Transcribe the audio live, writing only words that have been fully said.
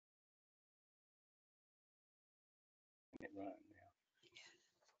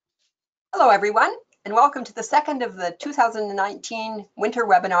Hello everyone, and welcome to the second of the 2019 winter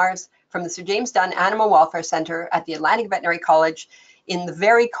webinars from the Sir James Dunn Animal Welfare Centre at the Atlantic Veterinary College in the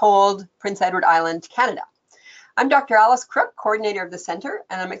very cold Prince Edward Island, Canada. I'm Dr. Alice Crook, coordinator of the centre,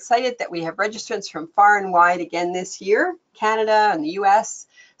 and I'm excited that we have registrants from far and wide again this year, Canada and the US,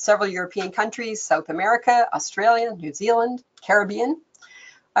 several European countries, South America, Australia, New Zealand, Caribbean.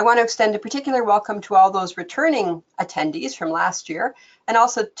 I want to extend a particular welcome to all those returning attendees from last year, and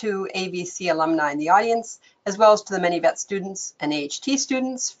also to AVC alumni in the audience, as well as to the many vet students and AHT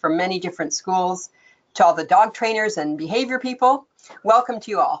students from many different schools, to all the dog trainers and behavior people. Welcome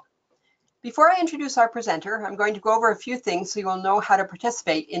to you all. Before I introduce our presenter, I'm going to go over a few things so you will know how to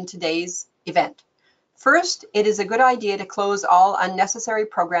participate in today's event. First, it is a good idea to close all unnecessary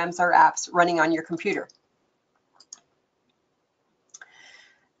programs or apps running on your computer.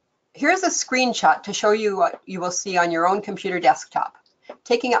 Here's a screenshot to show you what you will see on your own computer desktop.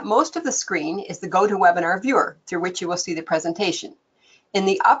 Taking up most of the screen is the GoToWebinar viewer, through which you will see the presentation. In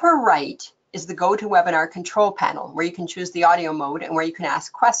the upper right is the GoToWebinar control panel, where you can choose the audio mode and where you can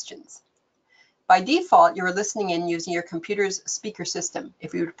ask questions. By default, you are listening in using your computer's speaker system.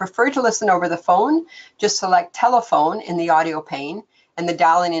 If you would prefer to listen over the phone, just select telephone in the audio pane, and the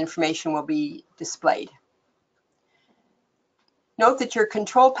dial-in information will be displayed. Note that your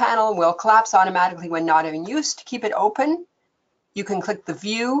control panel will collapse automatically when not in use. To keep it open, you can click the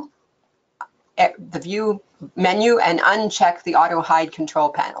view menu and uncheck the auto hide control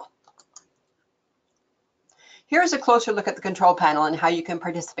panel. Here's a closer look at the control panel and how you can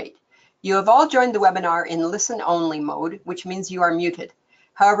participate. You have all joined the webinar in listen only mode, which means you are muted.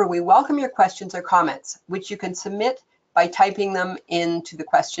 However, we welcome your questions or comments, which you can submit by typing them into the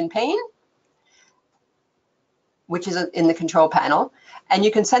question pane, which is in the control panel, and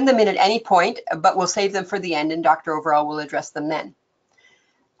you can send them in at any point, but we'll save them for the end and Dr. Overall will address them then.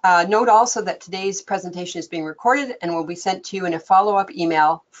 Note also that today's presentation is being recorded and will be sent to you in a follow-up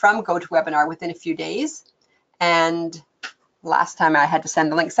email from GoToWebinar within a few days. And last time I had to send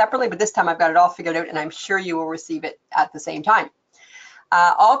the link separately, but this time I've got it all figured out and I'm sure you will receive it at the same time.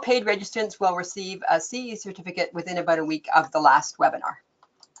 All paid registrants will receive a CE certificate within about a week of the last webinar.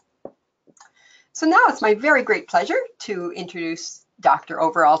 So now it's my very great pleasure to introduce Dr.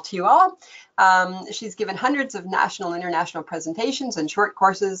 Overall to you all. She's given hundreds of national and international presentations and short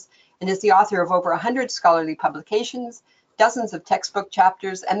courses and is the author of over 100 scholarly publications, dozens of textbook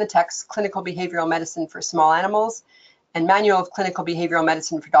chapters, and the text Clinical Behavioral Medicine for Small Animals and Manual of Clinical Behavioral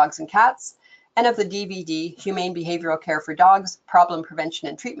Medicine for Dogs and Cats, and of the DVD Humane Behavioral Care for Dogs, Problem Prevention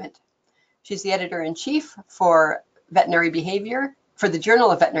and Treatment. She's the editor-in-chief for Veterinary Behavior, for the Journal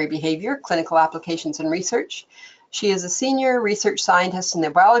of Veterinary Behavior, Clinical Applications and Research. She is a senior research scientist in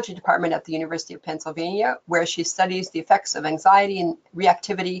the biology department at the University of Pennsylvania, where she studies the effects of anxiety and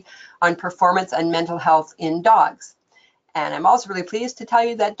reactivity on performance and mental health in dogs. And I'm also really pleased to tell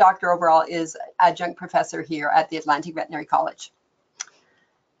you that Dr. Overall is adjunct professor here at the Atlantic Veterinary College.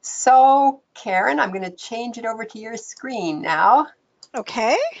 So, Karen, I'm going to change it over to your screen now.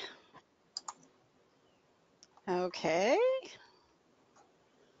 Okay. Okay.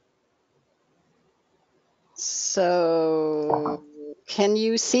 So, can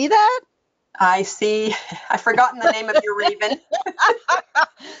you see that? I see. I've forgotten the name of your raven.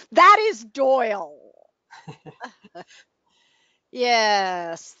 That is Doyle.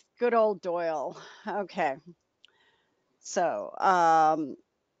 Yes, good old Doyle. Okay. So,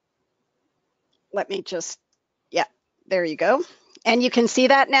 let me just, yeah, there you go. And you can see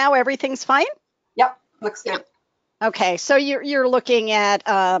that now, everything's fine? Yep, looks good. Okay, so you're looking at,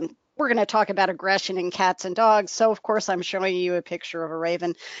 we're going to talk about aggression in cats and dogs. So, of course, I'm showing you a picture of a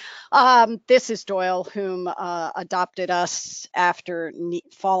raven. This is Doyle, whom adopted us after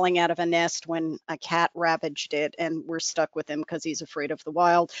falling out of a nest when a cat ravaged it, and we're stuck with him because he's afraid of the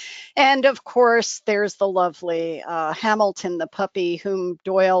wild. And, of course, there's the lovely Hamilton, the puppy, whom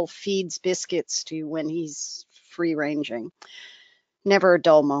Doyle feeds biscuits to when he's free-ranging. Never a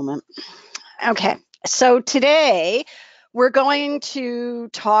dull moment. Okay, so today, we're going to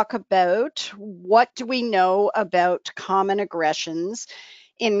talk about what do we know about common aggressions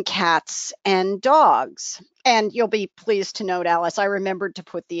in cats and dogs. And you'll be pleased to note, Alice, I remembered to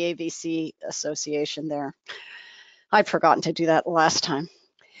put the AVC association there. I'd forgotten to do that last time.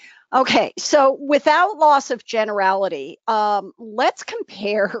 Okay, so without loss of generality, let's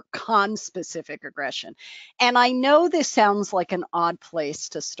compare conspecific aggression. And I know this sounds like an odd place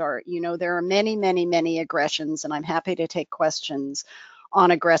to start. You know, there are many, many, many aggressions, and I'm happy to take questions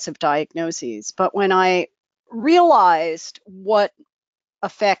on aggressive diagnoses. But when I realized what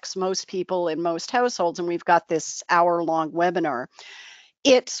affects most people in most households, and we've got this hour-long webinar,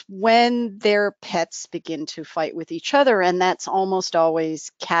 it's when their pets begin to fight with each other, and that's almost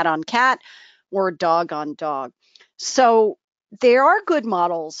always cat on cat or dog on dog. So there are good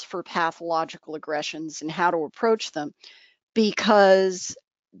models for pathological aggressions and how to approach them, because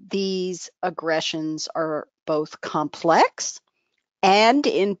these aggressions are both complex and,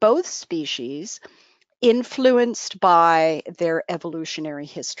 in both species, influenced by their evolutionary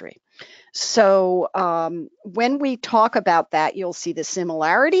history. So when we talk about that, you'll see the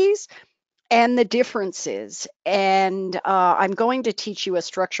similarities and the differences. And I'm going to teach you a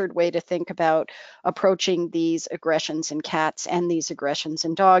structured way to think about approaching these aggressions in cats and these aggressions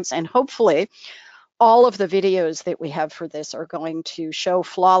in dogs. And hopefully all of the videos that we have for this are going to show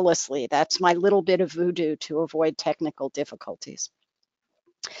flawlessly. That's my little bit of voodoo to avoid technical difficulties.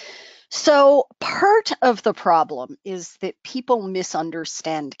 So part of the problem is that people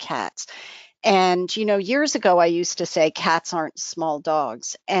misunderstand cats. And, you know, years ago, I used to say cats aren't small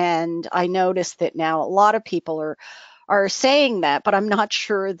dogs. And I noticed that now a lot of people are saying that, but I'm not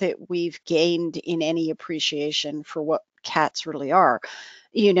sure that we've gained in any appreciation for what cats really are.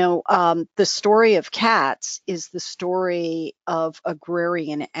 You know, the story of cats is the story of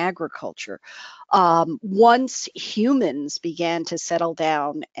agrarian agriculture. Once humans began to settle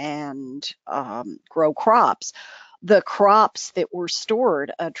down and grow crops, the crops that were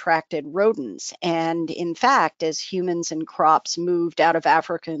stored attracted rodents. And in fact, as humans and crops moved out of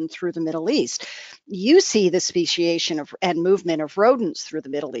Africa and through the Middle East, you see the speciation of and movement of rodents through the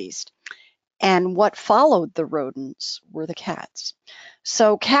Middle East. And what followed the rodents were the cats.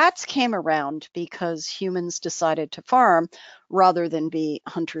 So cats came around because humans decided to farm rather than be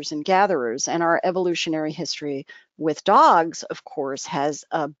hunters and gatherers. And our evolutionary history with dogs, of course, has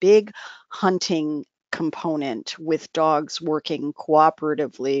a big hunting component, with dogs working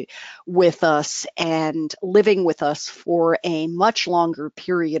cooperatively with us and living with us for a much longer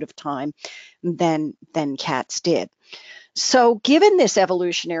period of time than cats did. So given this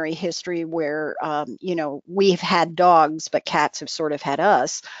evolutionary history where, you know, we've had dogs, but cats have sort of had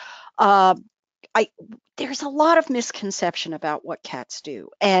us, uh, there's a lot of misconception about what cats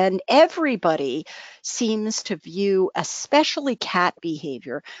do. And everybody seems to view, especially cat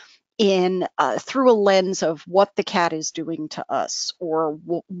behavior, in through a lens of what the cat is doing to us, or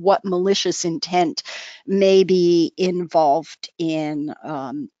what malicious intent may be involved in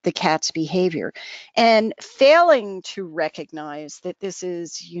the cat's behavior, and failing to recognize that this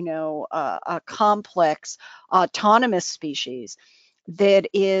is, you know, a complex autonomous species that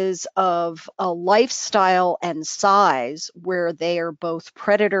is of a lifestyle and size where they are both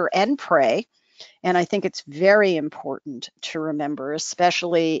predator and prey. And I think it's very important to remember,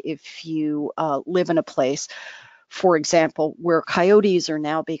 especially if you live in a place, for example, where coyotes are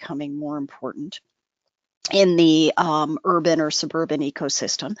now becoming more important in the urban or suburban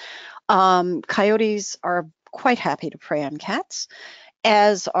ecosystem. Coyotes are quite happy to prey on cats,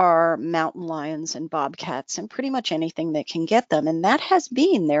 as are mountain lions and bobcats and pretty much anything that can get them. And that has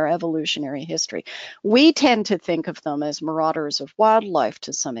been their evolutionary history. We tend to think of them as marauders of wildlife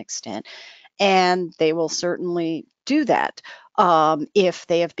to some extent, and they will certainly do that if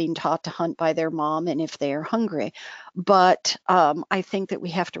they have been taught to hunt by their mom and if they are hungry. But I think that we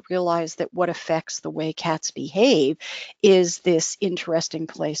have to realize that what affects the way cats behave is this interesting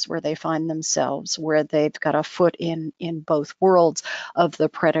place where they find themselves, where they've got a foot in both worlds of the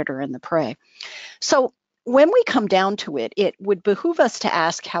predator and the prey. So when we come down to it, it would behoove us to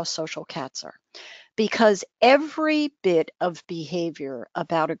ask how social cats are, because every bit of behavior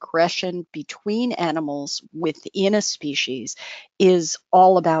about aggression between animals within a species is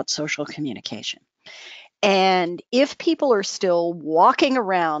all about social communication. And if people are still walking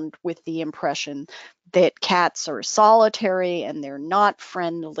around with the impression that cats are solitary and they're not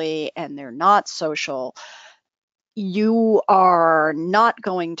friendly and they're not social, you are not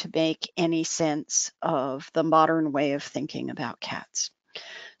going to make any sense of the modern way of thinking about cats.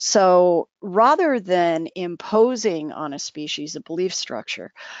 So rather than imposing on a species a belief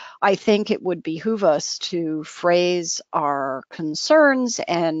structure, I think it would behoove us to phrase our concerns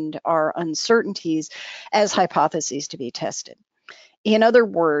and our uncertainties as hypotheses to be tested. In other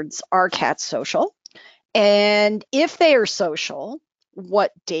words, are cats social? And if they are social,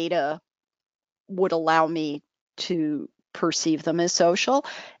 what data would allow me to perceive them as social?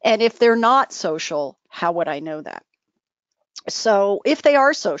 And if they're not social, how would I know that? So if they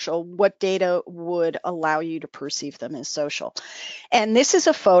are social, what data would allow you to perceive them as social? And this is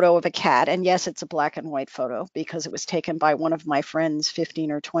a photo of a cat. And yes, it's a black and white photo because it was taken by one of my friends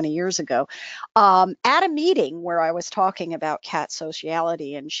 15 or 20 years ago at a meeting where I was talking about cat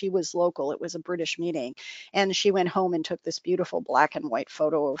sociality. And she was local. It was a British meeting. And she went home and took this beautiful black and white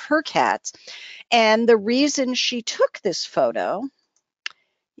photo of her cats. And the reason she took this photo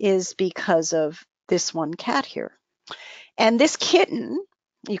is because of this one cat here. And this kitten,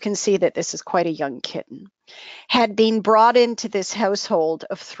 you can see that this is quite a young kitten, had been brought into this household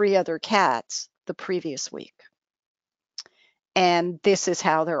of 3 other cats the previous week. And this is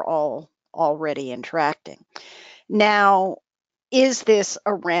how they're all already interacting. Now, is this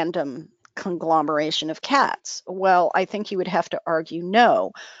a random conglomeration of cats? Well, I think you would have to argue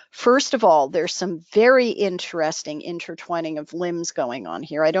no. First of all, there's some very interesting intertwining of limbs going on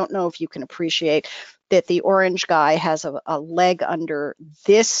here. I don't know if you can appreciate that the orange guy has a leg under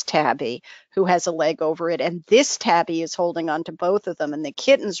this tabby, who has a leg over it, and this tabby is holding on to both of them, and the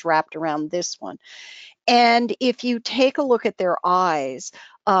kitten's wrapped around this one. And if you take a look at their eyes,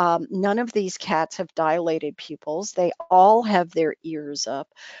 none of these cats have dilated pupils. They all have their ears up.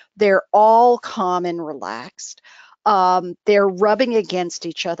 They're all calm and relaxed. They're rubbing against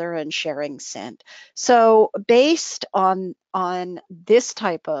each other and sharing scent. So based on this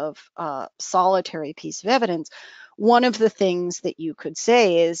type of solitary piece of evidence, one of the things that you could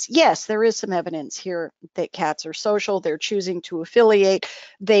say is, yes, there is some evidence here that cats are social. They're choosing to affiliate.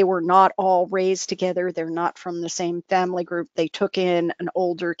 They were not all raised together. They're not from the same family group. They took in an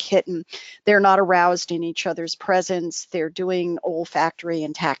older kitten. They're not aroused in each other's presence. They're doing olfactory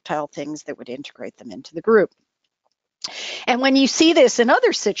and tactile things that would integrate them into the group. And when you see this in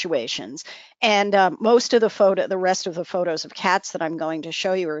other situations, and most of the rest of the photos of cats that I'm going to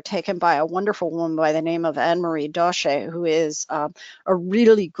show you are taken by a wonderful woman by the name of Anne-Marie Daucher, who is a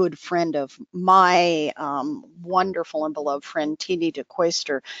really good friend of my wonderful and beloved friend, Tini de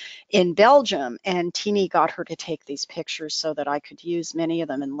Koester in Belgium. And Tini got her to take these pictures so that I could use many of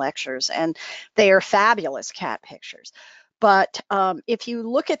them in lectures. And they are fabulous cat pictures. But if you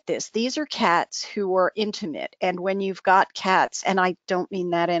look at this, these are cats who are intimate. And when you've got cats, and I don't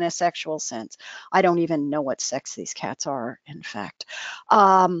mean that in a sexual sense, I don't even know what sex these cats are, in fact.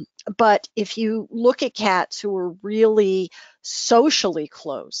 But if you look at cats who are really socially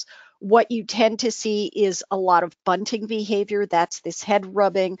close, what you tend to see is a lot of bunting behavior. That's this head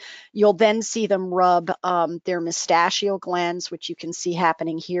rubbing. You'll then see them rub their mustachial glands, which you can see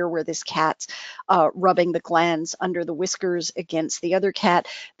happening here where this cat's rubbing the glands under the whiskers against the other cat.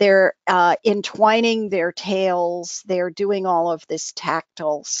 They're entwining their tails. They're doing all of this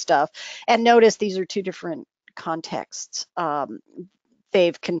tactile stuff. And notice these are 2 different contexts.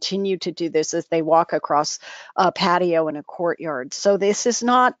 They've continued to do this as they walk across a patio in a courtyard. So this is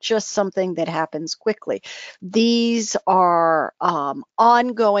not just something that happens quickly. These are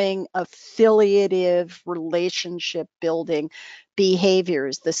ongoing affiliative relationship building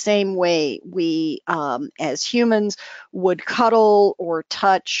behaviors, the same way we as humans would cuddle or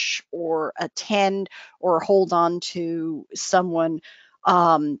touch or attend or hold on to someone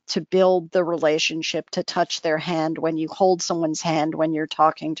to build the relationship, to touch their hand, when you hold someone's hand, when you're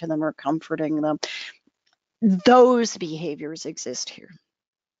talking to them or comforting them. Those behaviors exist here.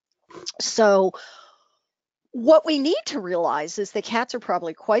 So what we need to realize is that cats are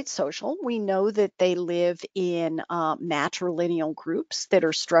probably quite social. We know that they live in matrilineal groups that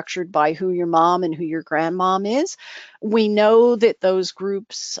are structured by who your mom and who your grandmom is. We know that those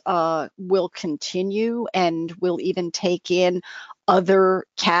groups will continue and will even take in other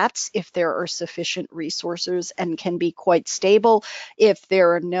cats if there are sufficient resources, and can be quite stable if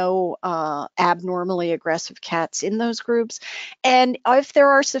there are no abnormally aggressive cats in those groups. And if there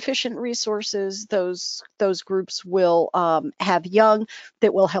are sufficient resources, those groups will have young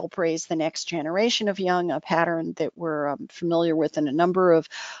that will help raise the next generation of young, a pattern that we're familiar with in a number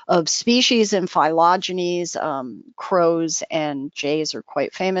of species and phylogenies. Crows and jays are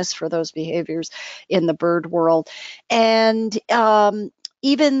quite famous for those behaviors in the bird world. And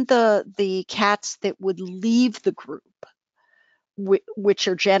even the cats that would leave the group, which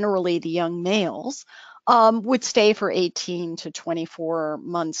are generally the young males, would stay for 18 to 24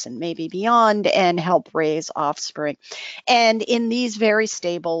 months and maybe beyond and help raise offspring. And in these very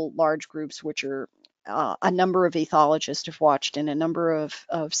stable large groups, which are a number of ethologists have watched in a number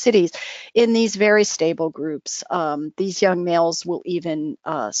of cities, in these very stable groups, these young males will even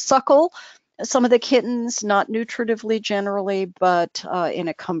suckle some of the kittens, not nutritively generally, but in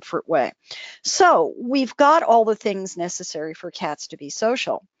a comfort way. So we've got all the things necessary for cats to be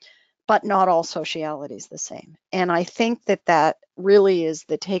social. but not all sociality is the same. And I think that that really is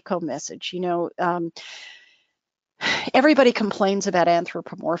the take-home message. Everybody complains about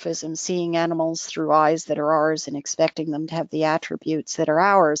anthropomorphism, seeing animals through eyes that are ours and expecting them to have the attributes that are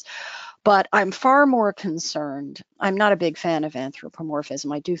ours. But I'm far more concerned. I'm not a big fan of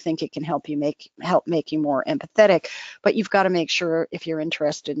anthropomorphism. I do think it can help make you more empathetic, but you've got to make sure, if you're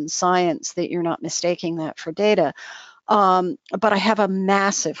interested in science, that you're not mistaking that for data. But I have a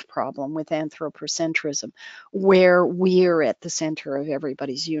massive problem with anthropocentrism, where we're at the center of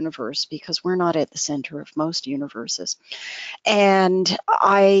everybody's universe, because we're not at the center of most universes. And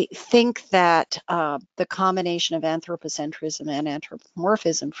I think that the combination of anthropocentrism and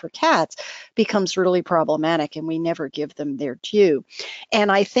anthropomorphism for cats becomes really problematic, and we never give them their due.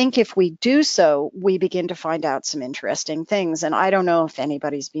 And I think if we do so, we begin to find out some interesting things. And I don't know if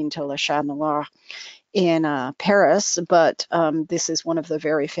anybody's been to Le Chat Noir in Paris, but this is one of the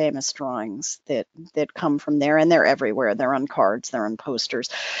very famous drawings that come from there, and they're everywhere. They're on cards, they're on posters.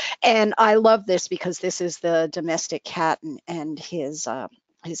 And I love this because this is the domestic cat, and his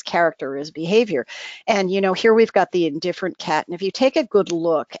character is Behaviour. And here we've got the indifferent cat, and if you take a good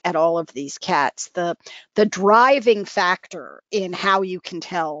look at all of these cats, the driving factor in how you can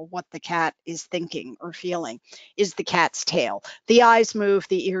tell what the cat is thinking or feeling is the cat's tail. The eyes move,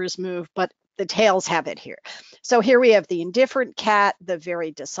 the ears move, but the tails have it here. So here we have the indifferent cat, the very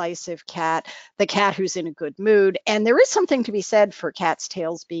decisive cat, the cat who's in a good mood. And there is something to be said for cats'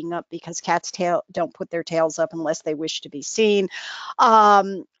 tails being up, because cats' don't put their tails up unless they wish to be seen.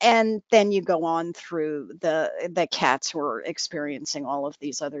 And then you go on through the cats who are experiencing all of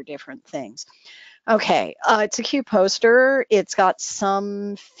these other different things. Okay, it's a cute poster. It's got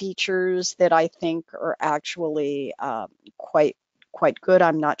some features that I think are actually quite good.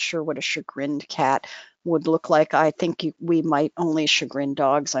 I'm not sure what a chagrined cat would look like. I think we might only chagrin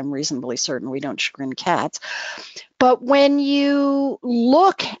dogs. I'm reasonably certain we don't chagrin cats. But when you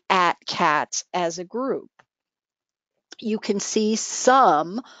look at cats as a group, you can see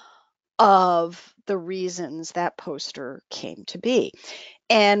some of the reasons that poster came to be.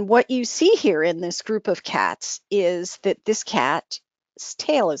 And what you see here in this group of cats is that this cat's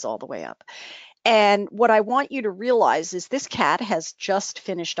tail is all the way up. And what I want you to realize is this cat has just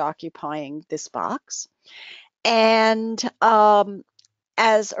finished occupying this box. And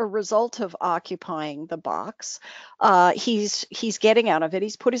as a result of occupying the box, he's getting out of it.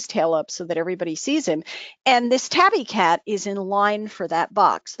 He's put his tail up so that everybody sees him. And this tabby cat is in line for that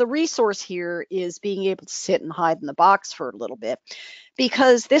box. The resource here is being able to sit and hide in the box for a little bit,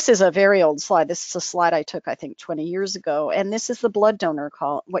 because this is a very old slide. This is a slide I took, I think, 20 years ago. And this is the blood donor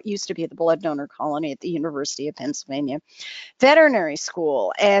what used to be the blood donor colony at the University of Pennsylvania Veterinary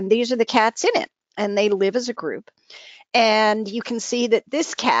School. And these are the cats in it, and they live as a group. And you can see that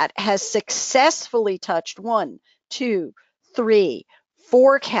this cat has successfully touched 1, 2, 3,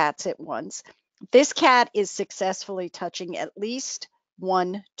 4 cats at once. This cat is successfully touching at least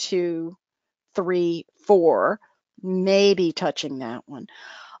 1, 2, 3, 4, maybe touching that one.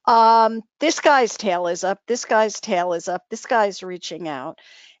 This guy's tail is up. This guy's tail is up. This guy's reaching out.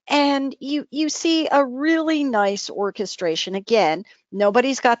 And you see a really nice orchestration. Again,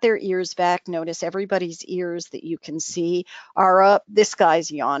 nobody's got their ears back. Notice everybody's ears that you can see are up. This guy's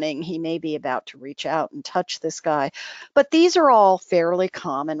yawning. He may be about to reach out and touch this guy. But these are all fairly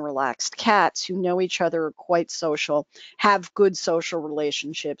calm and relaxed cats who know each other, are quite social, have good social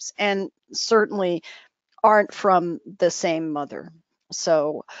relationships, and certainly aren't from the same mother.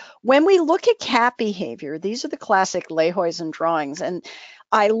 So when we look at cat behavior, these are the classic Lehuysen drawings. And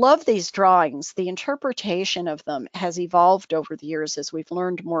I love these drawings. The interpretation of them has evolved over the years as we've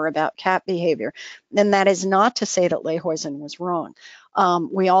learned more about cat behavior. And that is not to say that Lehuysen was wrong.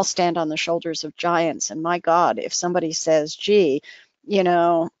 We all stand on the shoulders of giants. And my God, if somebody says, gee,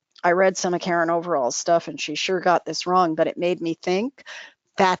 I read some of Karen Overall's stuff and she sure got this wrong, but it made me think,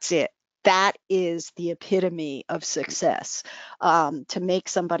 that's it. That is the epitome of success, to make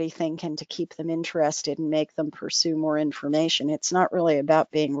somebody think and to keep them interested and make them pursue more information. It's not really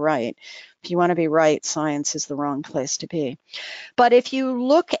about being right. If you want to be right, science is the wrong place to be. But if you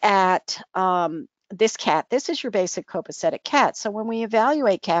look at this cat, this is your basic copacetic cat. So when we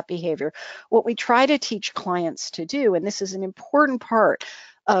evaluate cat behavior, what we try to teach clients to do, and this is an important part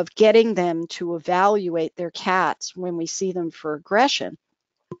of getting them to evaluate their cats when we see them for aggression,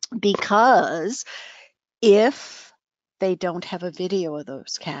 because if they don't have a video of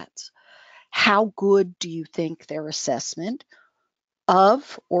those cats, how good do you think their assessment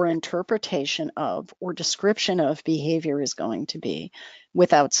of or interpretation of or description of behavior is going to be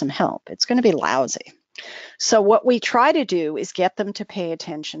without some help? It's going to be lousy. So what we try to do is get them to pay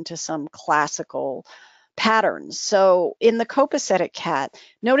attention to some classical patterns. So in the copacetic cat,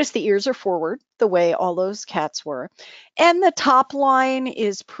 notice the ears are forward the way all those cats were, and the top line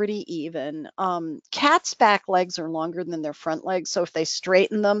is pretty even. Cats' back legs are longer than their front legs, so if they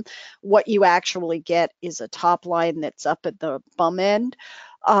straighten them, what you actually get is a top line that's up at the bum end.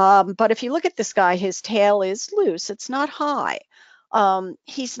 But if you look at this guy, his tail is loose, it's not high.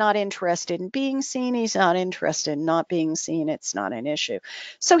 He's not interested in being seen. He's not interested in not being seen. It's not an issue.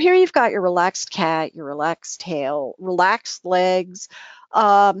 So here you've got your relaxed cat, your relaxed tail, relaxed legs,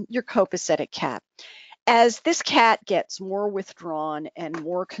 your copacetic cat. As this cat gets more withdrawn and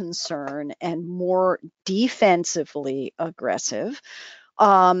more concerned and more defensively aggressive,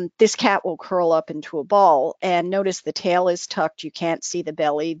 this cat will curl up into a ball, and notice the tail is tucked. You can't see the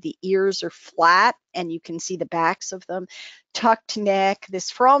belly. The ears are flat and you can see the backs of them. Tucked neck.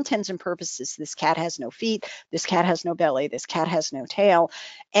 This, for all intents and purposes, this cat has no feet. This cat has no belly. This cat has no tail,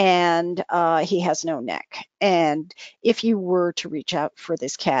 and he has no neck. And if you were to reach out for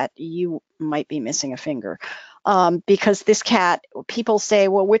this cat, you might be missing a finger. Because this cat, people say,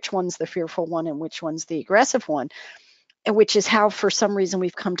 well, which one's the fearful one and which one's the aggressive one? Which is how, for some reason,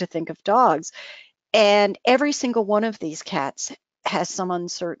 we've come to think of dogs. And every single one of these cats has some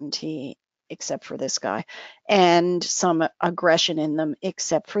uncertainty, except for this guy, and some aggression in them,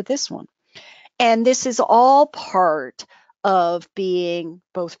 except for this one. And this is all part of being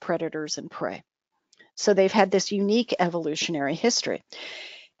both predators and prey. So they've had this unique evolutionary history.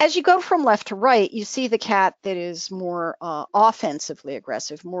 As you go from left to right, you see the cat that is more offensively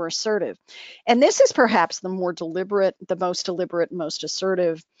aggressive, more assertive. And this is perhaps the most deliberate, most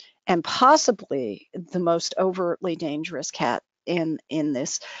assertive, and possibly the most overtly dangerous cat in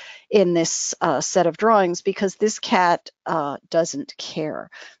this set of drawings, because this cat doesn't care.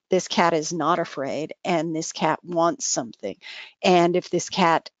 This cat is not afraid, and this cat wants something. And if this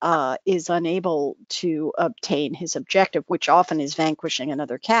cat is unable to obtain his objective, which often is vanquishing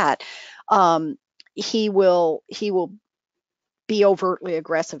another cat, he will be overtly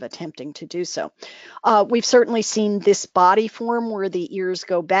aggressive attempting to do so. We've certainly seen this body form where the ears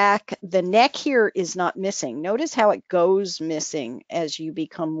go back. The neck here is not missing. Notice how it goes missing as you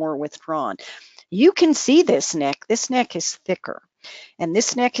become more withdrawn. You can see this neck. This neck is thicker. And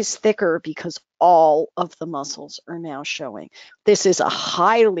this neck is thicker because all of the muscles are now showing. This is a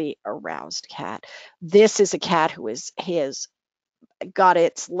highly aroused cat. This is a cat who has got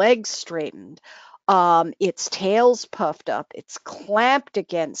its legs straightened. Its tail's puffed up, it's clamped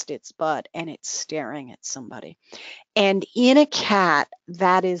against its butt, and it's staring at somebody. And in a cat,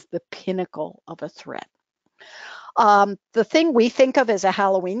 that is the pinnacle of a threat. The thing we think of as a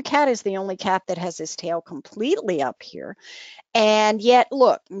Halloween cat is the only cat that has his tail completely up here. And yet,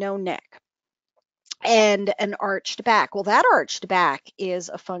 look, no neck and an arched back. Well, that arched back is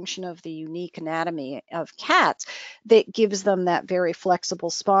a function of the unique anatomy of cats that gives them that very flexible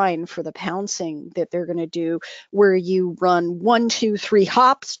spine for the pouncing that they're going to do, where you run 1, 2, 3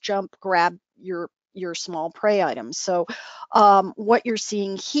 hops, jump, grab your small prey items. So what you're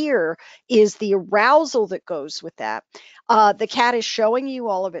seeing here is the arousal that goes with that. The cat is showing you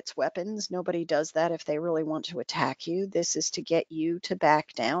all of its weapons. Nobody does that if they really want to attack you. This is to get you to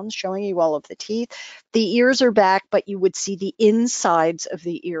back down, showing you all of the teeth. The ears are back, but you would see the insides of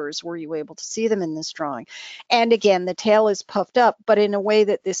the ears. Were you able to see them in this drawing? And again, the tail is puffed up, but in a way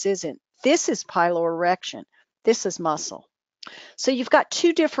that this isn't. This is piloerection. This is muscle. So you've got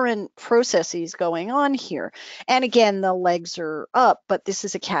two different processes going on here. And again, the legs are up, but this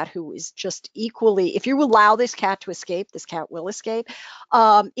is a cat who is just equally, if you allow this cat to escape, this cat will escape.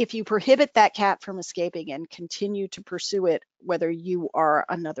 If you prohibit that cat from escaping and continue to pursue it, whether you are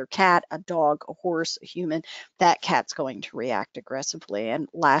another cat, a dog, a horse, a human, that cat's going to react aggressively and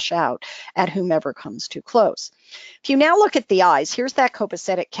lash out at whomever comes too close. If you now look at the eyes, here's that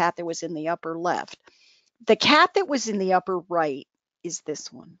copacetic cat that was in the upper left. The cat that was in the upper right is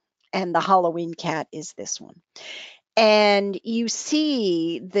this one, and the Halloween cat is this one. And you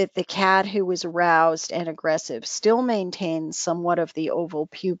see that the cat who was aroused and aggressive still maintains somewhat of the oval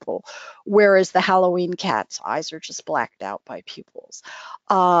pupil, whereas the Halloween cat's eyes are just blacked out by pupils.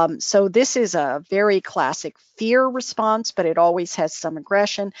 So this is a very classic fear response, but it always has some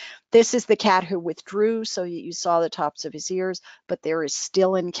aggression. This is the cat who withdrew, so you saw the tops of his ears, but there is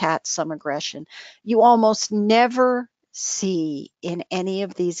still in cat some aggression. You almost never see in any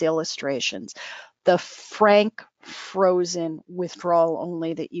of these illustrations the frank, frozen withdrawal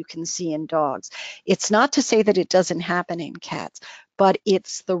only that you can see in dogs. It's not to say that it doesn't happen in cats, but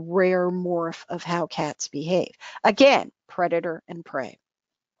it's the rare morph of how cats behave. Again, predator and prey.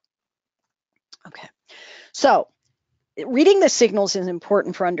 Okay. So reading the signals is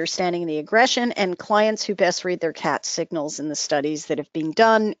important for understanding the aggression, and clients who best read their cat's signals in the studies that have been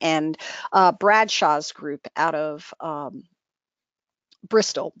done, and Bradshaw's group out of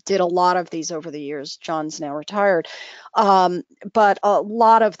Bristol did a lot of these over the years. John's now retired. But a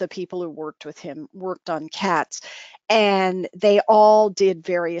lot of the people who worked with him worked on cats. And they all did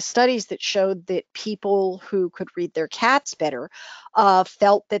various studies that showed that people who could read their cats better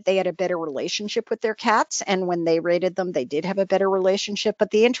felt that they had a better relationship with their cats. And when they rated them, they did have a better relationship.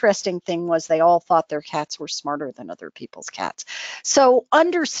 But the interesting thing was they all thought their cats were smarter than other people's cats. So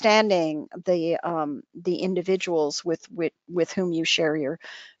understanding the individuals with whom you share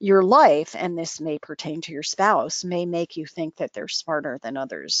your life, and this may pertain to your spouse, may make you think that they're smarter than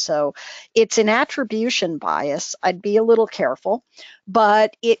others. So it's an attribution bias. I'd be a little careful,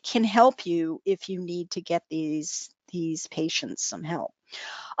 but it can help you if you need to get these patients some help.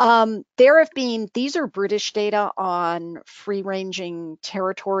 These are British data on free-ranging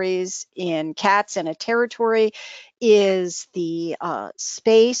territories in cats, and a territory is the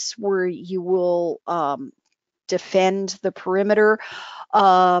space where you will defend the perimeter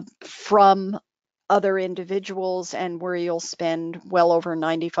from other individuals, and where you'll spend well over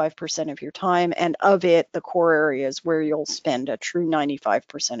 95% of your time, and of it, the core area is where you'll spend a true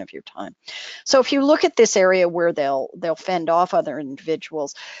 95% of your time. So if you look at this area where they'll fend off other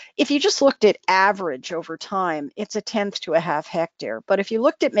individuals, if you just looked at average over time, it's 1/10 to 1/2 hectare. But if you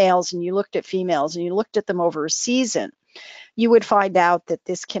looked at males and you looked at females and you looked at them over a season, you would find out that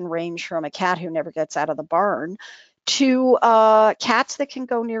this can range from a cat who never gets out of the barn to cats that can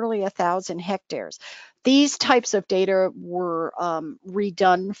go nearly 1,000 hectares. These types of data were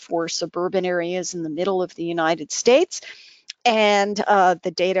redone for suburban areas in the middle of the United States. And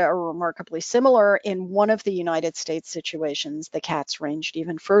the data are remarkably similar. In one of the United States situations, the cats ranged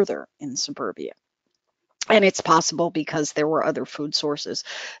even further in suburbia. And it's possible because there were other food sources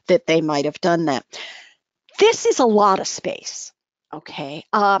that they might have done that. This is a lot of space. Okay,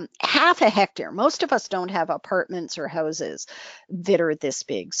 1/2 hectare. Most of us don't have apartments or houses that are this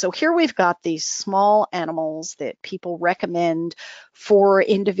big. So here we've got these small animals that people recommend for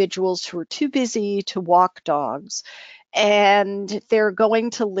individuals who are too busy to walk dogs. And they're going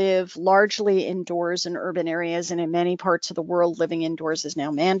to live largely indoors in urban areas. And in many parts of the world, living indoors is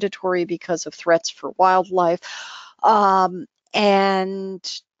now mandatory because of threats for wildlife.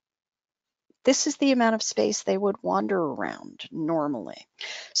 And this is the amount of space they would wander around normally.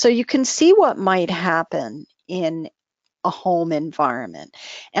 So you can see what might happen in a home environment.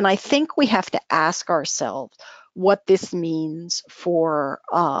 And I think we have to ask ourselves what this means for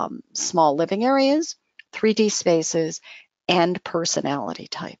small living areas, 3D spaces, and personality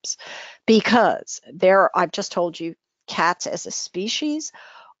types. Because I've just told you, cats as a species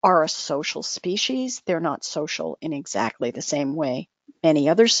are a social species. They're not social in exactly the same way many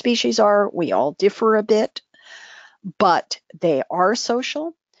other species are. We all differ a bit, but they are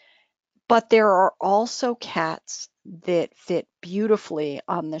social. But there are also cats that fit beautifully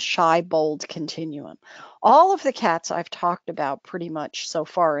on the shy, bold continuum. All of the cats I've talked about pretty much so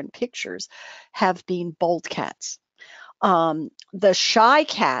far in pictures have been bold cats. The shy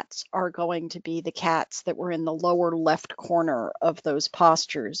cats are going to be the cats that were in the lower left corner of those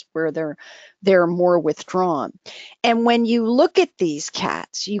postures where they're more withdrawn. And when you look at these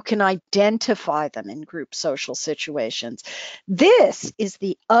cats, you can identify them in group social situations. This is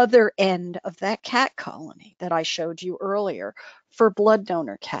the other end of that cat colony that I showed you earlier for blood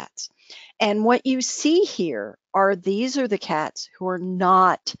donor cats. And what you see here these are the cats who are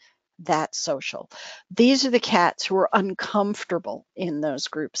not that social. These are the cats who are uncomfortable in those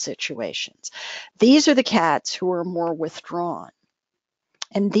group situations. These are the cats who are more withdrawn.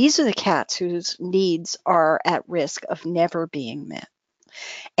 And these are the cats whose needs are at risk of never being met.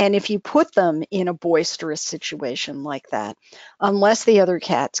 And if you put them in a boisterous situation like that, unless the other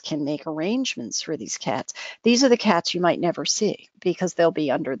cats can make arrangements for these cats, these are the cats you might never see because they'll be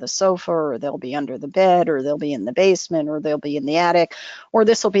under the sofa, or they'll be under the bed, or they'll be in the basement, or they'll be in the attic, or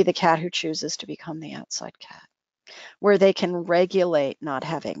this will be the cat who chooses to become the outside cat, where they can regulate not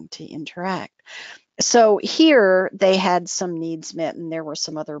having to interact. So here they had some needs met, and there were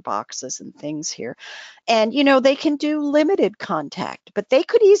some other boxes and things here. And, they can do limited contact, but they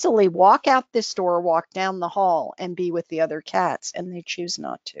could easily walk out this door, walk down the hall, and be with the other cats, and they choose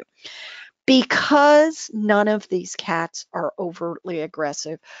not to. Because none of these cats are overtly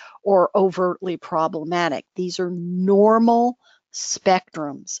aggressive or overtly problematic. These are normal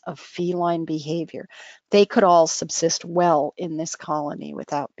spectrums of feline behavior. They could all subsist well in this colony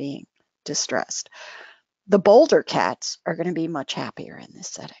without being distressed. The bolder cats are going to be much happier in this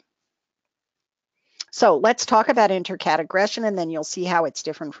setting. So let's talk about inter-cat aggression, and then you'll see how it's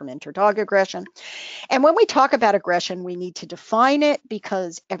different from inter-dog aggression. And when we talk about aggression, we need to define it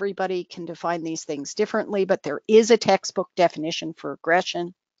because everybody can define these things differently, but there is a textbook definition for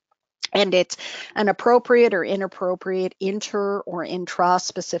aggression. And it's an appropriate or inappropriate inter or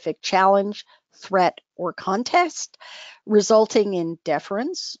intra-specific challenge, threat, or contest, resulting in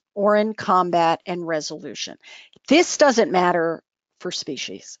deference or in combat and resolution. This doesn't matter for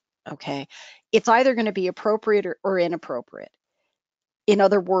species, okay? It's either going to be appropriate or inappropriate. In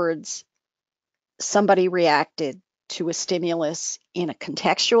other words, somebody reacted to a stimulus in a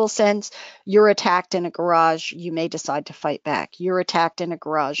contextual sense. You're attacked in a garage, you may decide to fight back. You're attacked in a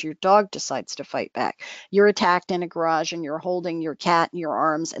garage, your dog decides to fight back. You're attacked in a garage and you're holding your cat in your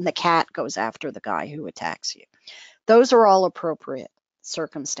arms and the cat goes after the guy who attacks you. Those are all appropriate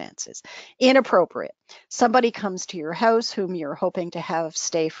circumstances. Inappropriate. Somebody comes to your house whom you're hoping to have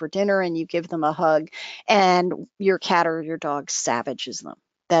stay for dinner and you give them a hug and your cat or your dog savages them.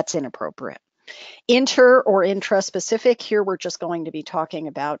 That's inappropriate. Inter or intra-specific, here we're just going to be talking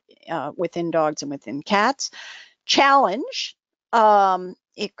about within dogs and within cats. Challenge,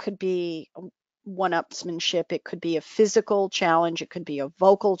 it could be one-upsmanship, it could be a physical challenge, it could be a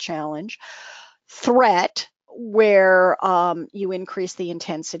vocal challenge. Threat, where you increase the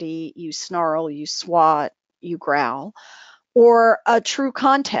intensity, you snarl, you swat, you growl. Or a true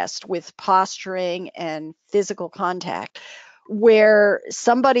contest with posturing and physical contact, where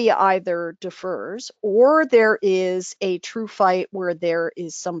somebody either defers or there is a true fight where there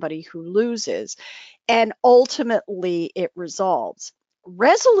is somebody who loses, and ultimately it resolves.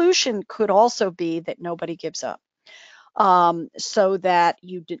 Resolution could also be that nobody gives up, so that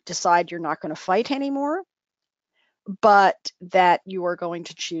you decide you're not going to fight anymore, but that you are going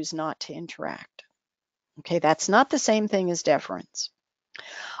to choose not to interact. Okay, that's not the same thing as deference.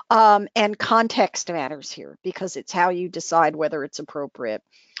 And context matters here because it's how you decide whether it's appropriate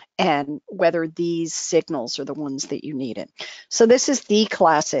and whether these signals are the ones that you needed. So this is the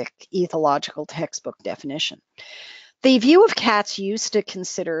classic ethological textbook definition. The view of cats used to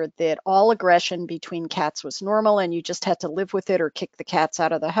consider that all aggression between cats was normal and you just had to live with it or kick the cats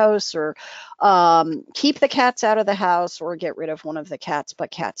out of the house or keep the cats out of the house or get rid of one of the cats,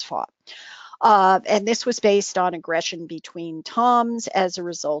 but cats fought. And this was based on aggression between toms as a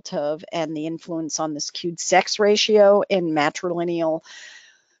result of, and the influence on the skewed sex ratio in matrilineal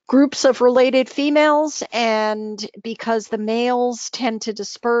groups of related females. And because the males tend to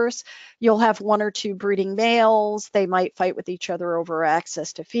disperse, you'll have one or two breeding males. They might fight with each other over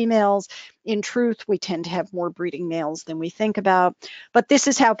access to females. In truth, we tend to have more breeding males than we think about. But this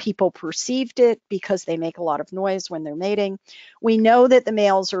is how people perceived it because they make a lot of noise when they're mating. We know that the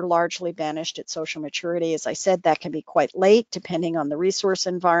males are largely banished at social maturity. As I said, that can be quite late depending on the resource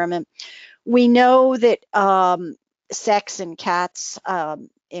environment. We know that sex in cats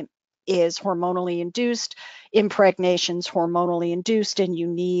is hormonally induced, impregnation's hormonally induced, and you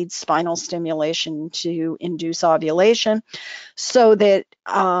need spinal stimulation to induce ovulation, so that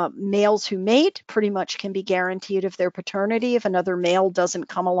males who mate pretty much can be guaranteed of their paternity if another male doesn't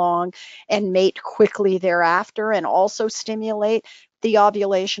come along and mate quickly thereafter and also stimulate the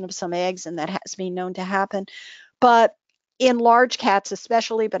ovulation of some eggs, and that has been known to happen. But in large cats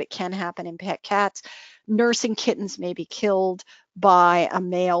especially, but it can happen in pet cats, nursing kittens may be killed by a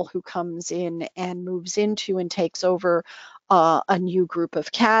male who comes in and moves into and takes over a new group of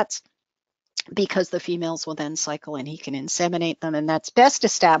cats, because the females will then cycle and he can inseminate them, and that's best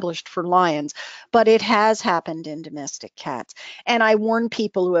established for lions, but it has happened in domestic cats. And I warn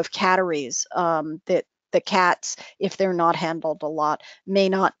people who have catteries that the cats, if they're not handled a lot, may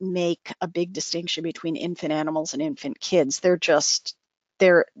not make a big distinction between infant animals and infant kids.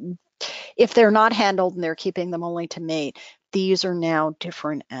 If they're not handled and they're keeping them only to mate, these are now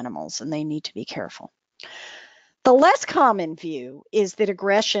different animals and they need to be careful. The less common view is that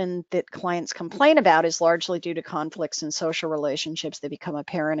aggression that clients complain about is largely due to conflicts in social relationships that become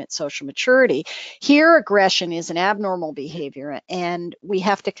apparent at social maturity. Here, aggression is an abnormal behavior, and we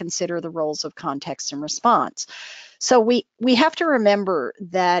have to consider the roles of context and response. So we have to remember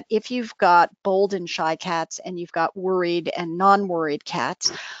that if you've got bold and shy cats and you've got worried and non-worried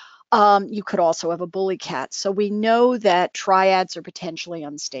cats, you could also have a bully cat. So we know that triads are potentially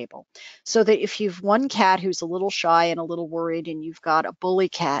unstable. So that if you've one cat who's a little shy and a little worried, and you've got a bully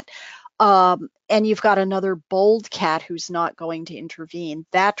cat, and you've got another bold cat who's not going to intervene,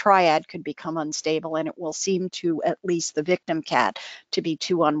 that triad could become unstable, and it will seem to at least the victim cat to be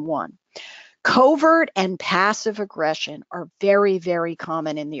 2-on-1. Covert and passive aggression are very, very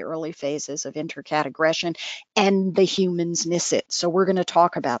common in the early phases of intercat aggression, and the humans miss it. So we're going to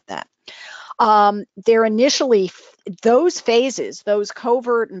talk about that. They're initially, those phases, those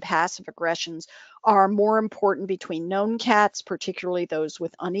covert and passive aggressions are more important between known cats, particularly those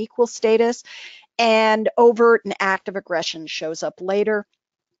with unequal status, and overt and active aggression shows up later.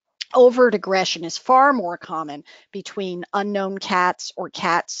 Overt aggression is far more common between unknown cats or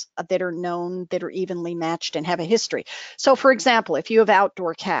cats that are known, that are evenly matched and have a history. So for example, if you have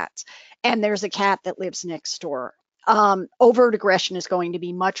outdoor cats and there's a cat that lives next door, overt aggression is going to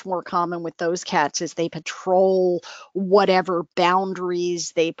be much more common with those cats as they patrol whatever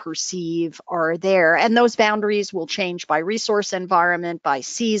boundaries they perceive are there. And those boundaries will change by resource environment, by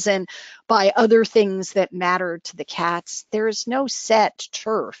season, by other things that matter to the cats. There's no set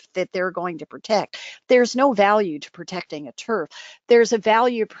turf that they're going to protect. There's no value to protecting a turf. There's a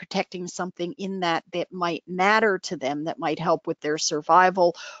value of protecting something in that that might matter to them, that might help with their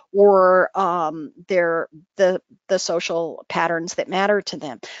survival or the social patterns that matter to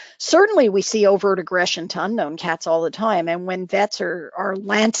them. Certainly we see overt aggression to unknown cats all the time. And when vets are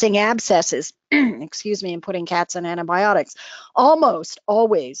lancing abscesses, excuse me, and putting cats on antibiotics, almost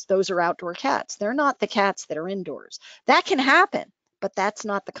always those are outdoor cats. They're not the cats that are indoors. That can happen, but that's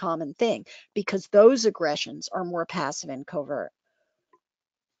not the common thing because those aggressions are more passive and covert.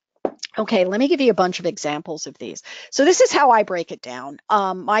 Okay, let me give you a bunch of examples of these. So this is how I break it down.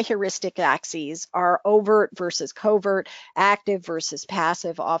 My heuristic axes are overt versus covert, active versus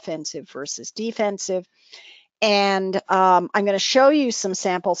passive, offensive versus defensive. And I'm going to show you some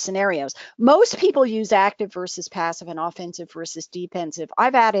sample scenarios. Most people use active versus passive and offensive versus defensive.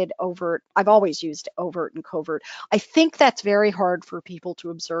 I've added overt. I've always used overt and covert. I think that's very hard for people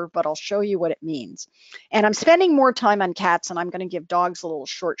to observe, but I'll show you what it means. And I'm spending more time on cats, and I'm going to give dogs a little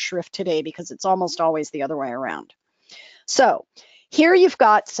short shrift today because it's almost always the other way around. So here you've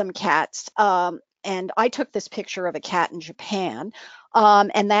got some cats. And I took this picture of a cat in Japan.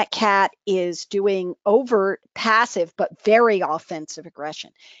 And that cat is doing overt, passive, but very offensive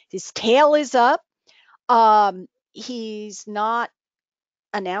aggression. His tail is up. He's not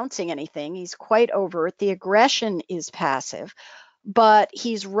announcing anything. He's quite overt. The aggression is passive, but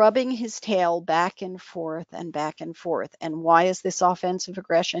he's rubbing his tail back and forth and back and forth. And why is this offensive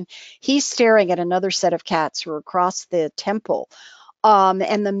aggression? He's staring at another set of cats who are across the temple.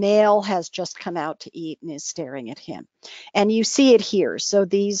 And the male has just come out to eat and is staring at him. And you see it here. So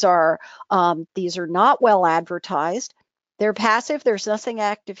these are not well advertised. They're passive. There's nothing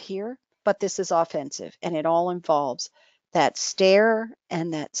active here, but this is offensive. And it all involves that stare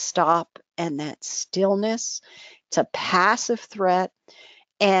and that stop and that stillness. It's a passive threat.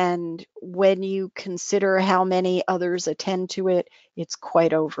 And when you consider how many others attend to it, it's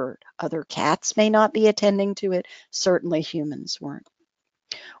quite overt. Other cats may not be attending to it. Certainly humans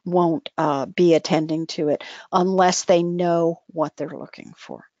won't be attending to it unless they know what they're looking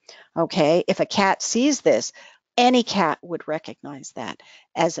for. Okay, if a cat sees this, any cat would recognize that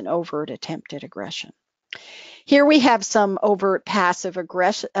as an overt attempt at aggression. Here we have some overt passive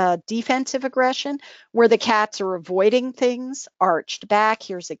aggression, defensive aggression, where the cats are avoiding things, arched back.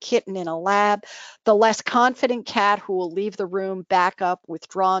 Here's a kitten in a lab. The less confident cat who will leave the room, back up,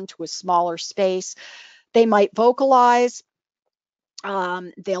 withdrawn to a smaller space. They might vocalize.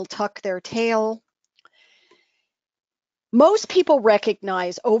 They'll tuck their tail. Most people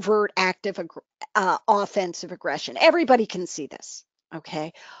recognize overt, active, offensive aggression. Everybody can see this.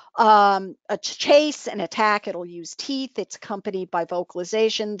 Okay, a chase, an attack, it'll use teeth. It's accompanied by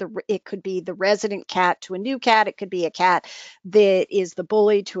vocalization. It could be the resident cat to a new cat. It could be a cat that is the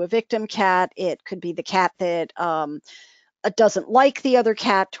bully to a victim cat. It could be the cat that doesn't like the other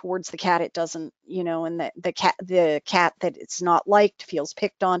cat towards the cat it doesn't, and the cat that it's not liked feels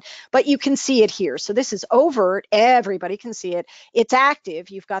picked on. But you can see it here. So this is overt. Everybody can see it. It's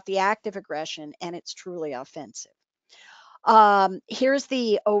active. You've got the active aggression, and it's truly offensive. Here's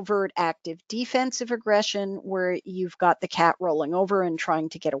the overt active defensive aggression, where you've got the cat rolling over and trying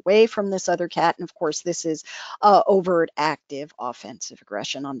to get away from this other cat. And of course, this is overt active offensive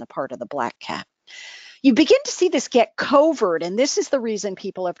aggression on the part of the black cat. You begin to see this get covert, and this is the reason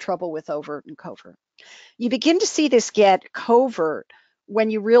people have trouble with overt and covert. You begin to see this get covert when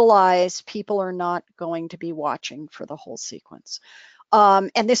you realize people are not going to be watching for the whole sequence.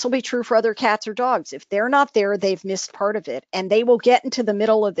 And this will be true for other cats or dogs. If they're not there, they've missed part of it, and they will get into the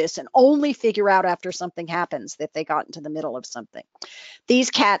middle of this and only figure out after something happens that they got into the middle of something.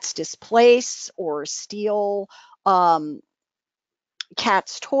 These cats displace or steal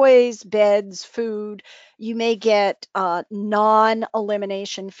cats' toys, beds, food. You may get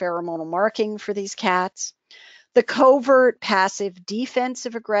non-elimination pheromonal marking for these cats. The covert passive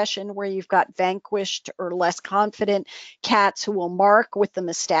defensive aggression, where you've got vanquished or less confident cats who will mark with the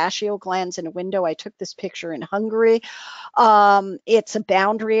mustachio glands in a window. I took this picture in Hungary. It's a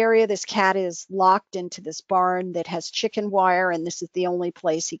boundary area. This cat is locked into this barn that has chicken wire, and this is the only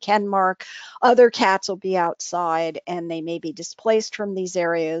place he can mark. Other cats will be outside and they may be displaced from these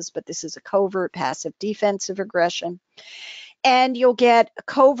areas, but this is a covert passive defensive aggression. And you'll get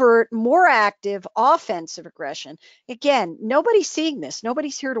covert, more active offensive aggression. Again, nobody's seeing this.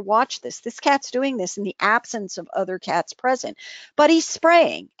 Nobody's here to watch this. This cat's doing this in the absence of other cats present, but he's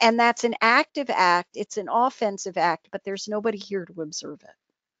spraying, and that's an active act. It's an offensive act, but there's nobody here to observe it.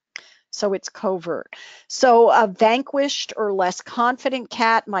 So it's covert. So a vanquished or less confident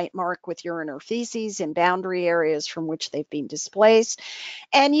cat might mark with urine or feces in boundary areas from which they've been displaced.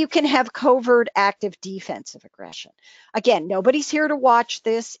 And you can have covert active defensive aggression. Again, nobody's here to watch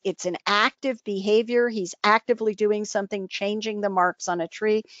this. It's an active behavior. He's actively doing something, changing the marks on a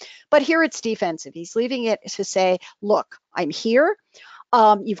tree. But here it's defensive. He's leaving it to say, look, I'm here.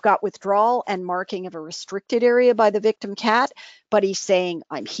 You've got withdrawal and marking of a restricted area by the victim cat, but he's saying,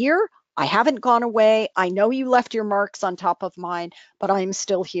 I'm here. I haven't gone away. I know you left your marks on top of mine, but I'm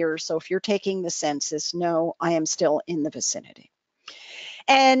still here. So if you're taking the census, no, I am still in the vicinity.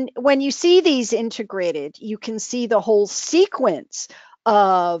 And when you see these integrated, you can see the whole sequence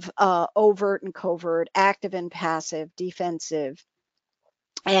of overt and covert, active and passive, defensive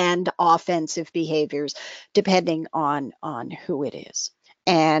and offensive behaviors, depending on who it is.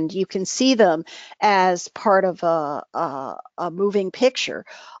 And you can see them as part of a moving picture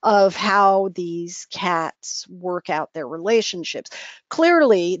of how these cats work out their relationships.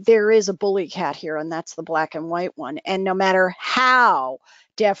 Clearly, there is a bully cat here, and that's the black and white one. And no matter how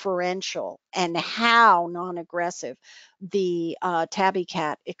deferential and how non-aggressive the tabby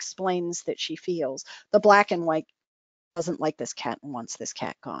cat explains that she feels, the black and white doesn't like this cat and wants this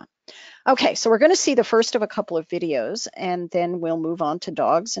cat gone. Okay, so we're going to see the first of a couple of videos, and then we'll move on to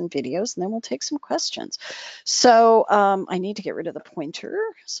dogs and videos, and then we'll take some questions. So I need to get rid of the pointer.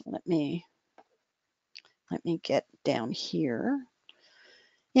 So let me get down here.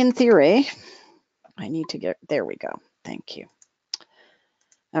 In theory, I need to get, there we go. Thank you.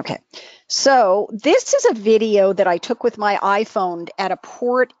 Okay, so this is a video that I took with my iPhone at a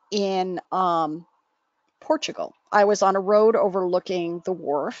port in Portugal. I was on a road overlooking the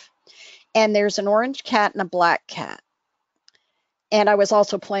wharf, and there's an orange cat and a black cat. And I was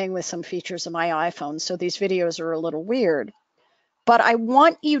also playing with some features of my iPhone, so these videos are a little weird. But I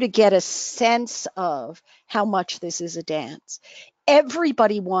want you to get a sense of how much this is a dance.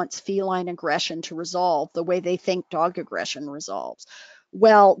 Everybody wants feline aggression to resolve the way they think dog aggression resolves.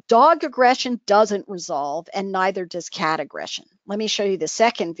 Well, dog aggression doesn't resolve, and neither does cat aggression. Let me show you the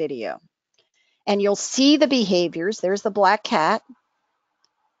second video. And you'll see the behaviors. There's the black cat.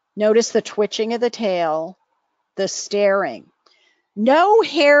 Notice the twitching of the tail, the staring. No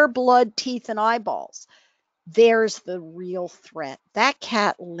hair, blood, teeth, and eyeballs. There's the real threat. That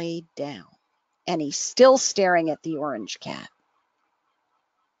cat laid down, and he's still staring at the orange cat.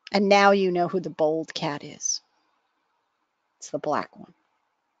 And now you know who the bold cat is. It's the black one.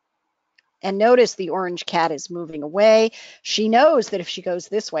 And notice the orange cat is moving away. She knows that if she goes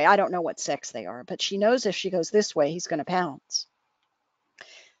this way, I don't know what sex they are, but she knows if she goes this way, he's going to pounce.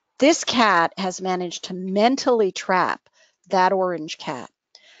 This cat has managed to mentally trap that orange cat.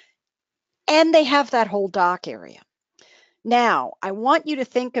 And they have that whole dock area. Now, I want you to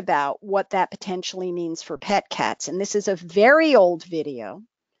think about what that potentially means for pet cats. And this is a very old video.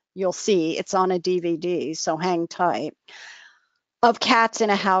 You'll see it's on a DVD, so hang tight, of cats in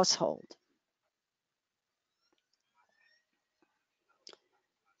a household.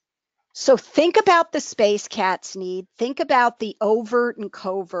 So think about the space cats need. Think about the overt and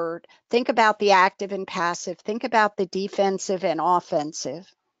covert. Think about the active and passive. Think about the defensive and offensive.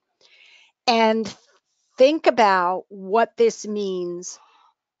 And think about what this means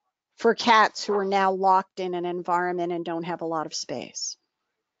for cats who are now locked in an environment and don't have a lot of space.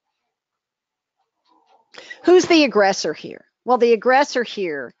 Who's the aggressor here? Well, the aggressor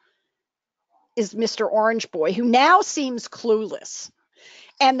here is Mr. Orange Boy, who now seems clueless.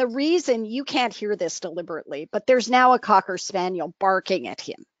 And the reason, you can't hear this deliberately, but there's now a Cocker Spaniel barking at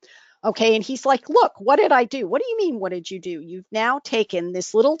him. Okay, and he's like, look, what did I do? What do you mean, what did you do? You've now taken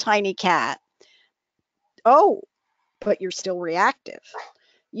this little tiny cat. Oh, but you're still reactive.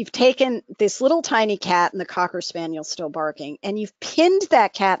 You've taken this little tiny cat and the Cocker Spaniel still barking, and you've pinned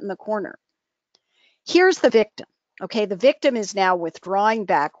that cat in the corner. Here's the victim. Okay, the victim is now withdrawing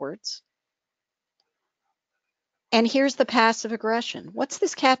backwards. And here's the passive aggression. What's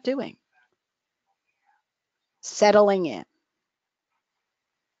this cat doing? settling in.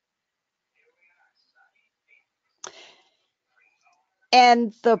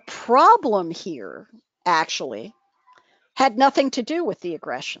 And the problem here actually had nothing to do with the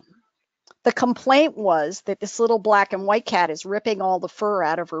aggression. The complaint was that this little black and white cat is ripping all the fur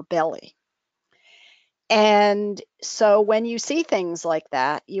out of her belly. And so when you see things like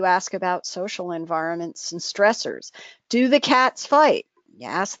that, you ask about social environments and stressors. Do the cats fight? You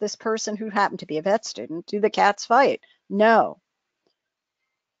ask this person who happened to be a vet student, do the cats fight? No.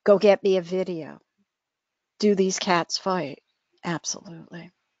 Go get me a video. Do these cats fight?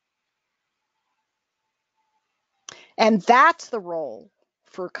 Absolutely. And that's the role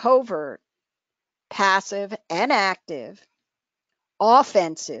for covert, passive, and active,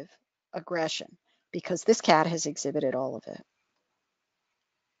 offensive aggression, because this cat has exhibited all of it.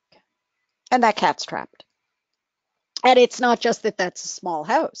 And that cat's trapped. And it's not just that that's a small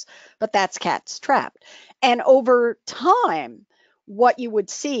house, but that's cat's trapped. And over time, what you would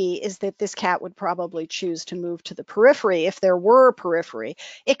see is that this cat would probably choose to move to the periphery if there were a periphery,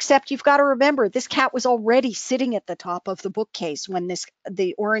 except you've got to remember this cat was already sitting at the top of the bookcase when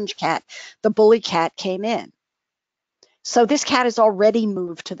the orange cat, the bully cat, came in. So this cat has already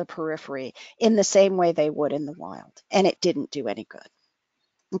moved to the periphery in the same way they would in the wild, and it didn't do any good.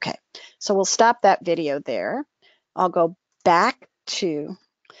 Okay, so we'll stop that video there. I'll go back to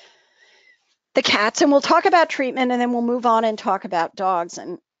the cats and we'll talk about treatment, and then we'll move on and talk about dogs.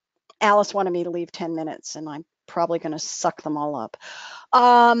 And Alice wanted me to leave 10 minutes, and I'm probably going to suck them all up.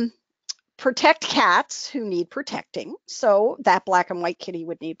 Protect cats who need protecting. So that black and white kitty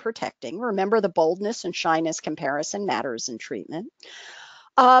would need protecting. Remember, the boldness and shyness comparison matters in treatment.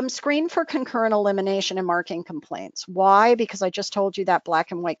 Screen for concurrent elimination and marking complaints. Why? Because I just told you that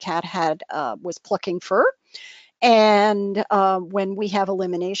black and white cat was plucking fur. And when we have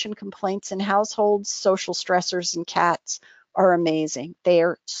elimination complaints in households, social stressors in cats are amazing. They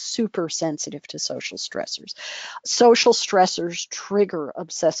are super sensitive to social stressors. Social stressors trigger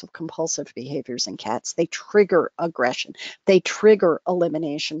obsessive compulsive behaviors in cats. They trigger aggression. They trigger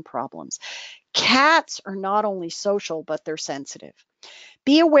elimination problems. Cats are not only social, but they're sensitive.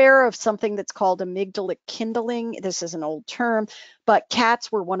 Be aware of something that's called amygdalic kindling. This is an old term, but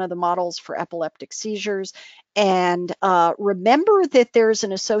cats were one of the models for epileptic seizures. And remember that there's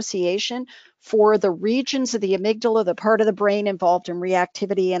an association for the regions of the amygdala, the part of the brain involved in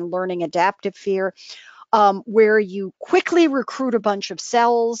reactivity and learning adaptive fear, where you quickly recruit a bunch of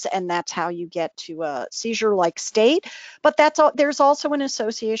cells, and that's how you get to a seizure-like state. But there's also an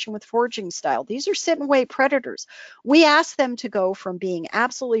association with foraging style. These are sit-and-wait predators. We ask them to go from being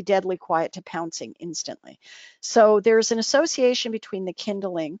absolutely deadly quiet to pouncing instantly. So there's an association between the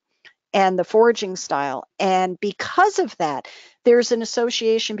kindling and the foraging style. And because of that, there's an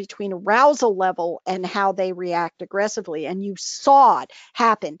association between arousal level and how they react aggressively. And you saw it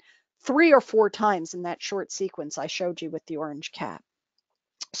happen 3 or 4 times in that short sequence I showed you with the orange cat.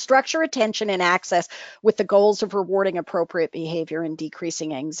 Structure attention and access with the goals of rewarding appropriate behavior and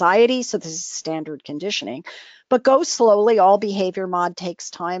decreasing anxiety. So this is standard conditioning. But go slowly. All behavior mod takes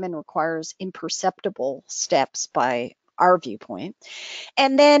time and requires imperceptible steps by our viewpoint.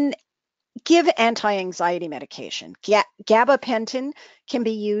 And then give anti-anxiety medication. Gabapentin can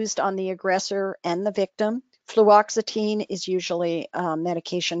be used on the aggressor and the victim. Fluoxetine is usually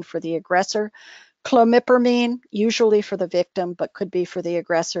medication for the aggressor. Clomipramine, usually for the victim, but could be for the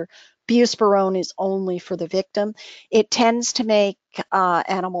aggressor. Buspirone is only for the victim. It tends to make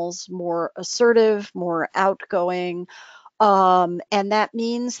animals more assertive, more outgoing, and that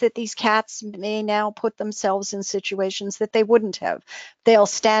means that these cats may now put themselves in situations that they wouldn't have. They'll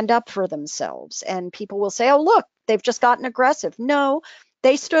stand up for themselves, and people will say, oh, look, they've just gotten aggressive. No,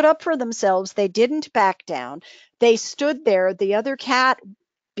 they stood up for themselves. They didn't back down. They stood there. The other cat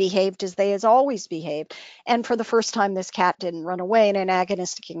behaved as they has always behaved. And for the first time, this cat didn't run away, and an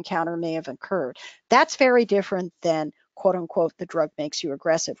agonistic encounter may have occurred. That's very different than, quote unquote, the drug makes you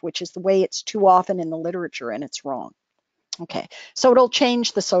aggressive, which is the way it's too often in the literature, and it's wrong. Okay, so it'll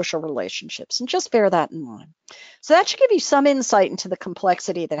change the social relationships, and just bear that in mind. So that should give you some insight into the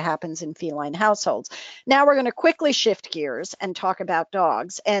complexity that happens in feline households. Now we're going to quickly shift gears and talk about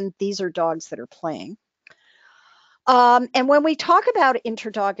dogs, and these are dogs that are playing. And when we talk about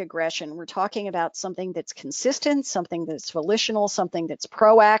interdog aggression, we're talking about something that's consistent, something that's volitional, something that's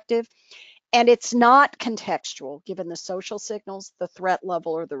proactive, and it's not contextual given the social signals, the threat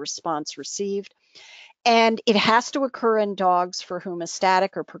level, or the response received. And it has to occur in dogs for whom a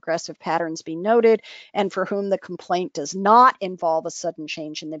static or progressive patterns be noted and for whom the complaint does not involve a sudden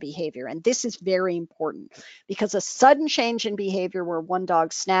change in the behavior. And this is very important because a sudden change in behavior where one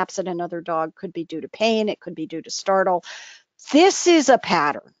dog snaps at another dog could be due to pain, it could be due to startle. This is a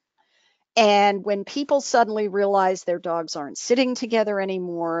pattern. And when people suddenly realize their dogs aren't sitting together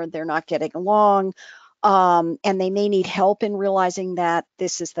anymore, they're not getting along, and they may need help in realizing that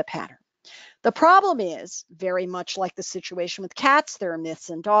this is the pattern. The problem is, very much like the situation with cats, there are myths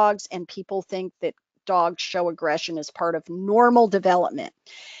in dogs, and people think that dogs show aggression as part of normal development.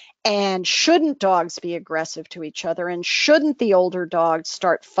 And shouldn't dogs be aggressive to each other? And shouldn't the older dog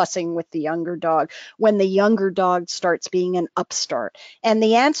start fussing with the younger dog when the younger dog starts being an upstart? And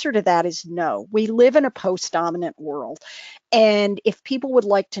the answer to that is no. We live in a post-dominant world. And if people would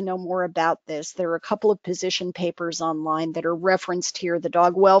like to know more about this, there are a couple of position papers online that are referenced here, the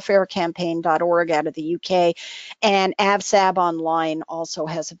dogwelfarecampaign.org out of the UK, and AVSAB online also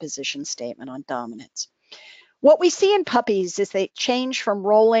has a position statement on dominance. What we see in puppies is they change from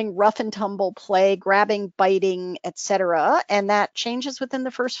rolling, rough and tumble play, grabbing, biting, etc., and that changes within the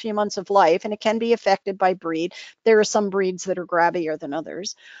first few months of life, and it can be affected by breed. There are some breeds that are grabbier than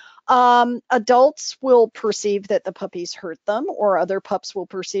others. Adults will perceive that the puppies hurt them, or other pups will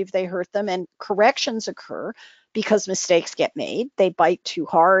perceive they hurt them, and corrections occur because mistakes get made. They bite too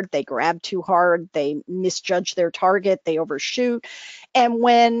hard, they grab too hard, they misjudge their target, they overshoot. And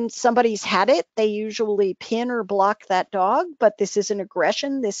when somebody's had it, they usually pin or block that dog, but this isn't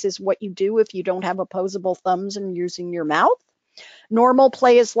aggression. This is what you do if you don't have opposable thumbs and using your mouth. Normal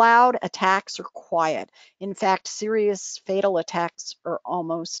play is loud, attacks are quiet. In fact, serious fatal attacks are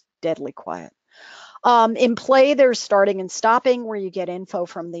almost deadly quiet. In play, there's starting and stopping where you get info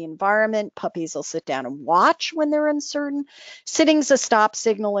from the environment. Puppies will sit down and watch when they're uncertain. Sitting's a stop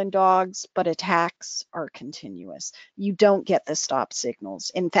signal in dogs, but attacks are continuous. You don't get the stop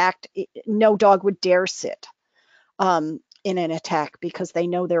signals. In fact, no dog would dare sit in an attack because they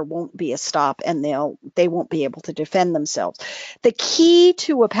know there won't be a stop and they won't be able to defend themselves. The key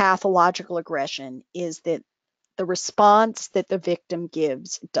to a pathological aggression is that the response that the victim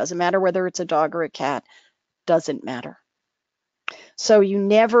gives, it doesn't matter whether it's a dog or a cat, doesn't matter. So you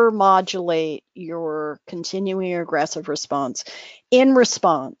never modulate your continuing aggressive response in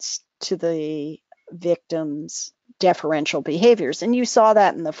response to the victim's deferential behaviors. And you saw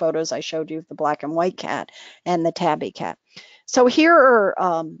that in the photos I showed you of the black and white cat and the tabby cat. So here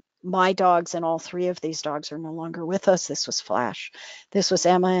are my dogs, and all three of these dogs are no longer with us. This was Flash, this was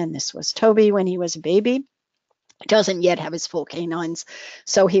Emma, and this was Toby when he was a baby. Doesn't yet have his full canines,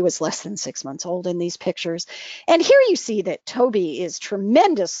 so he was less than 6 months old in these pictures. And here you see that Toby is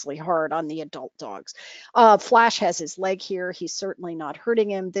tremendously hard on the adult dogs. Flash has his leg here. He's certainly not hurting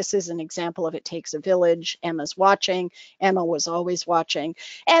him. This is an example of it takes a village. Emma's watching. Emma was always watching.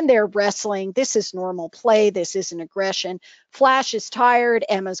 And they're wrestling. This is normal play. This isn't aggression. Flash is tired.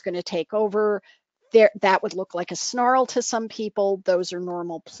 Emma's going to take over. That would look like a snarl to some people. Those are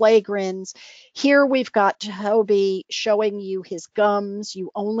normal play grins. Here we've got Toby showing you his gums. You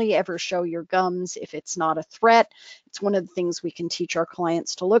only ever show your gums if it's not a threat. It's one of the things we can teach our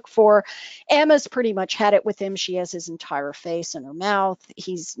clients to look for. Emma's pretty much had it with him. She has his entire face and her mouth.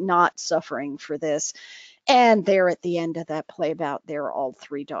 He's not suffering for this. And there at the end of that play bout, there are all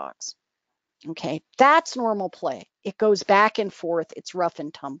three dogs. Okay, that's normal play. It goes back and forth. It's rough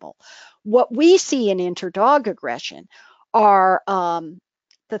and tumble. What we see in interdog aggression are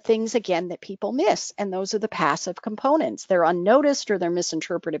the things, again, that people miss, and those are the passive components. They're unnoticed or they're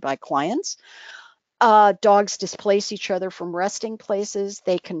misinterpreted by clients. Dogs displace each other from resting places.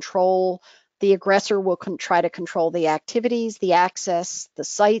 They control, the aggressor will try to control the activities, the access, the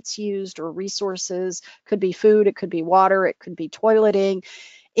sites used or resources. Could be food, it could be water, it could be toileting.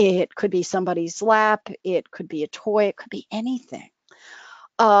 It could be somebody's lap, it could be a toy, it could be anything.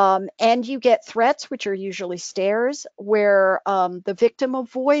 And you get threats, which are usually stares, where the victim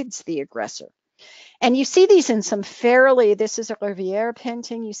avoids the aggressor. And you see these in some fairly, this is a Rivière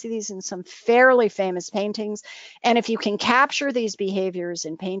painting, you see these in some fairly famous paintings. And if you can capture these behaviors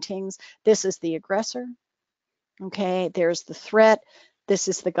in paintings, this is the aggressor. Okay, there's the threat. This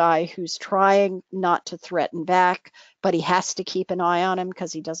is the guy who's trying not to threaten back, but he has to keep an eye on him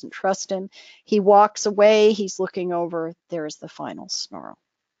because he doesn't trust him. He walks away, he's looking over, there's the final snarl.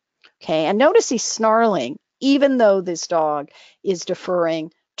 Okay, and notice he's snarling, even though this dog is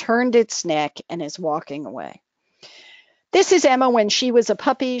deferring, turned its neck, and is walking away. This is Emma when she was a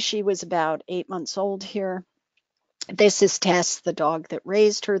puppy. She was about 8 months old here. This is Tess, the dog that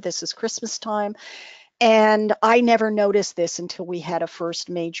raised her. This is Christmas time. And I never noticed this until we had a first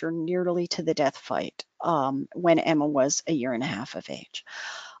major nearly to the death fight when Emma was 1.5 years of age.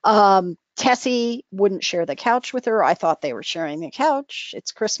 Tessie wouldn't share the couch with her. I thought they were sharing the couch.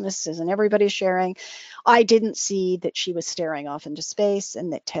 It's Christmas, isn't everybody sharing? I didn't see that she was staring off into space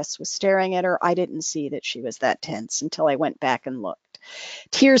and that Tess was staring at her. I didn't see that she was that tense until I went back and looked.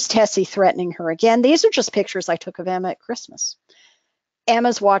 Here's Tessie threatening her again. These are just pictures I took of Emma at Christmas.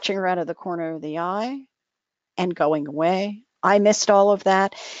 Emma's watching her out of the corner of the eye and going away. I missed all of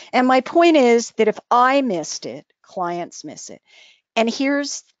that. And my point is that if I missed it, clients miss it. And here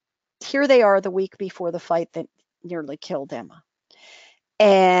they are the week before the fight that nearly killed Emma.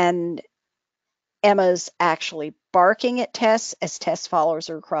 And Emma's actually barking at Tess as Tess follows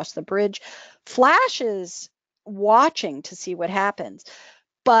her across the bridge. Flash is watching to see what happens.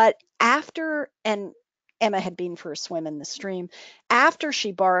 But after, and Emma had been for a swim in the stream, after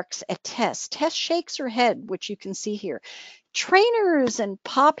she barks at Tess, Tess shakes her head, which you can see here. Trainers and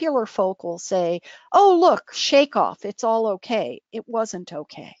popular folk will say, oh, look, shake off, it's all okay. It wasn't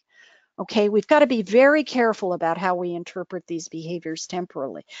okay. Okay, we've got to be very careful about how we interpret these behaviors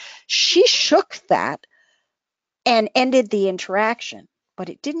temporally. She shook that and ended the interaction, but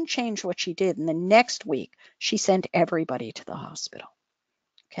it didn't change what she did. And the next week, she sent everybody to the hospital.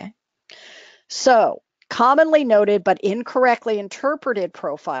 Okay. So, commonly noted but incorrectly interpreted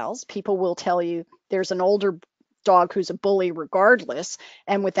profiles, people will tell you there's an older dog who's a bully regardless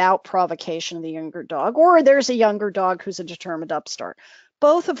and without provocation of the younger dog, or there's a younger dog who's a determined upstart.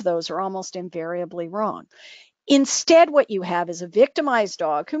 Both of those are almost invariably wrong. Instead, what you have is a victimized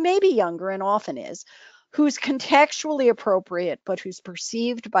dog who may be younger and often is, who's contextually appropriate, but who's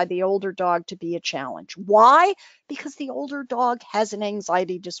perceived by the older dog to be a challenge. Why? Because the older dog has an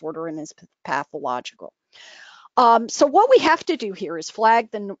anxiety disorder and is pathological. So what we have to do here is flag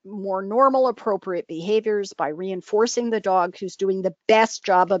the more normal, appropriate behaviors by reinforcing the dog who's doing the best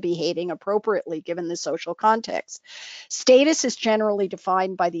job of behaving appropriately given the social context. Status is generally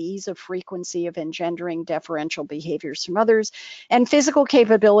defined by the ease of frequency of engendering deferential behaviors from others, and physical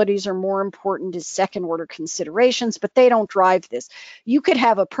capabilities are more important as second-order considerations, but they don't drive this. You could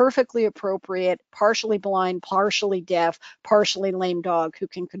have a perfectly appropriate, partially blind, partially deaf, partially lame dog who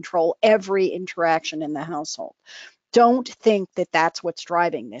can control every interaction in the household. Don't think that that's what's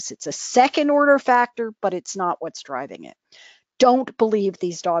driving this. It's a second order factor, but it's not what's driving it. Don't believe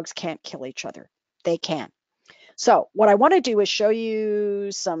these dogs can't kill each other. They can. So what I want to do is show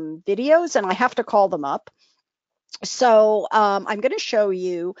you some videos, and I have to call them up. So I'm going to show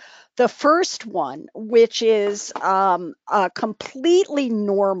you the first one, which is a completely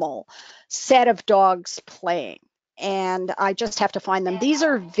normal set of dogs playing. And I just have to find them. These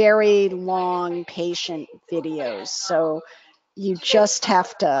are very long patient videos, so you just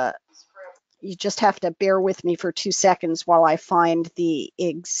have to bear with me for 2 seconds while I find the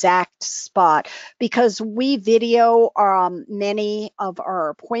exact spot, because we video many of our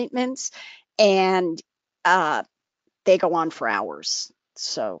appointments, and they go on for hours.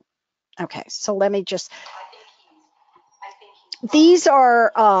 So, okay, so let me just, these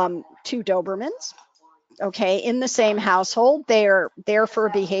are 2 Dobermans. Okay, in the same household. They're there for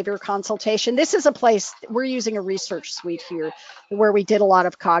a behavior consultation. This is a place, we're using a research suite here where we did a lot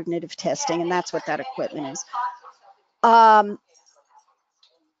of cognitive testing, and that's what that equipment is. And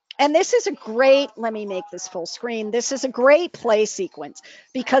this is a great, let me make this full screen. This is a great play sequence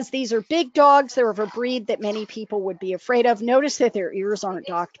because these are big dogs. They're of a breed that many people would be afraid of. Notice that their ears aren't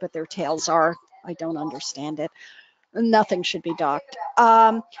docked, but their tails are. I don't understand it. Nothing should be docked.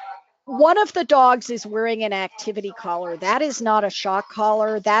 One of the dogs is wearing an activity collar. That is not a shock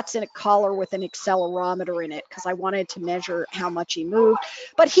collar. That's a collar with an accelerometer in it because I wanted to measure how much he moved.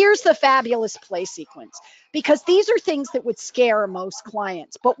 But here's the fabulous play sequence, because these are things that would scare most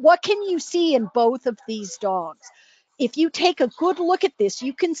clients. But what can you see in both of these dogs? If you take a good look at this,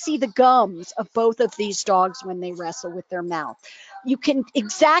 you can see the gums of both of these dogs when they wrestle with their mouth. You can,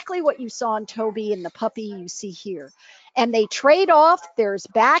 exactly what you saw in Toby and the puppy you see here. And they trade off. There's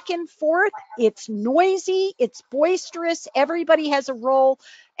back and forth. It's noisy. It's boisterous. Everybody has a role,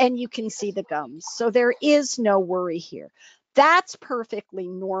 and you can see the gums. So there is no worry here. That's perfectly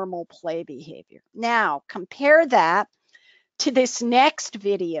normal play behavior. Now, compare that to this next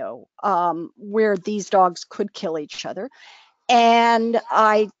video where these dogs could kill each other. And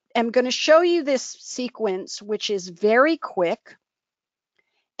I am going to show you this sequence, which is very quick.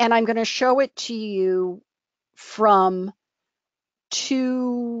 And I'm going to show it to you from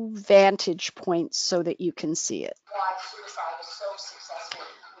 2 vantage points so that you can see it.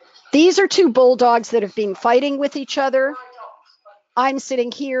 These are 2 bulldogs that have been fighting with each other. I'm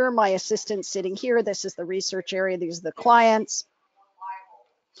sitting here, my assistant's sitting here. This is the research area. These are the clients.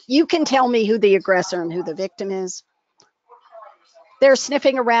 You can tell me who the aggressor and who the victim is. They're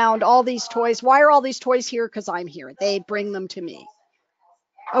sniffing around all these toys. Why are all these toys here? Because I'm here. They bring them to me.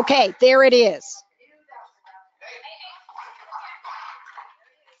 Okay, there it is.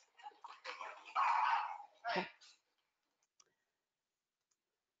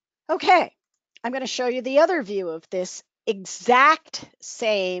 Okay, I'm going to show you the other view of this exact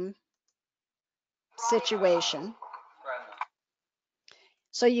same situation.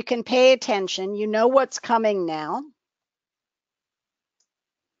 So you can pay attention. You know what's coming now.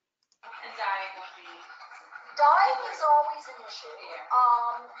 Dying is always an issue,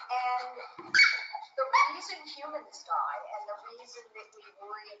 and the reason humans die and the reason that we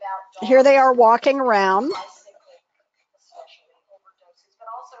worry about dogs. Here they are walking around. Especially overdoses, but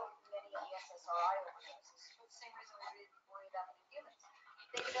also many SSRI overdoses. For the same reason we worry about the humans.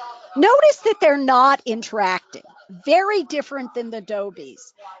 Notice that they're not interacting. Very different than the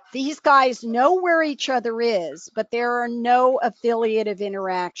dobies. These guys know where each other is, but there are no affiliative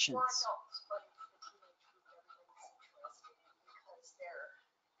interactions.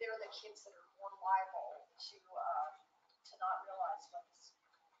 They're the kids that are more liable to not realize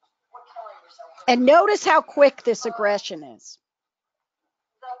what killing yourself is. And notice how quick this aggression is.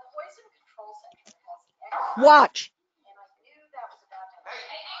 The poison control center has Watch. and I knew that was about to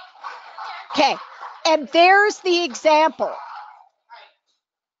happen. Okay, and there's the example.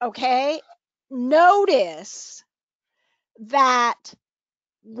 Okay, notice that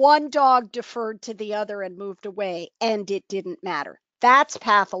one dog deferred to the other and moved away, and it didn't matter. That's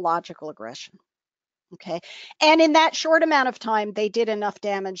pathological aggression. Okay, and in that short amount of time, they did enough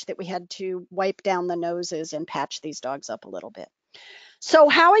damage that we had to wipe down the noses and patch these dogs up a little bit. So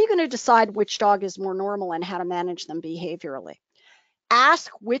how are you going to decide which dog is more normal and how to manage them behaviorally? Ask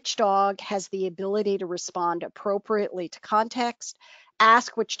which dog has the ability to respond appropriately to context.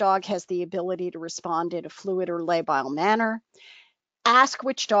 Ask which dog has the ability to respond in a fluid or labile manner. Ask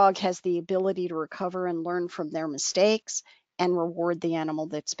which dog has the ability to recover and learn from their mistakes, and reward the animal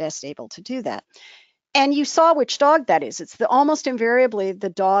that's best able to do that. And you saw which dog that is. It's almost invariably the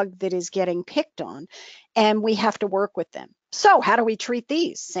dog that is getting picked on, and we have to work with them. So how do we treat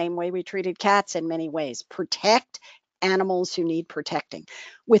these? Same way we treated cats in many ways. Protect animals who need protecting.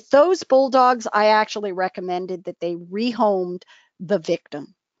 With those bulldogs, I actually recommended that they rehomed the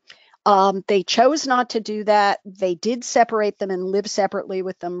victim. They chose not to do that. They did separate them and live separately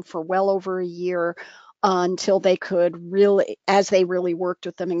with them for well over a year until they could really, as they really worked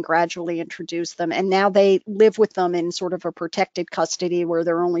with them and gradually introduced them. And now they live with them in sort of a protected custody where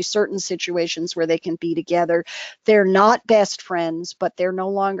there are only certain situations where they can be together. They're not best friends, but they're no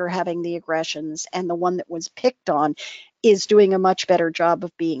longer having the aggressions. And the one that was picked on is doing a much better job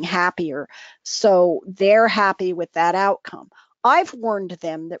of being happier. So they're happy with that outcome. I've warned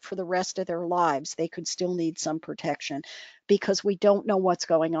them that for the rest of their lives, they could still need some protection because we don't know what's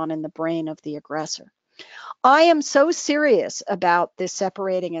going on in the brain of the aggressor. I am so serious about this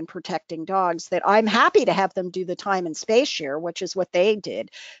separating and protecting dogs that I'm happy to have them do the time and space share, which is what they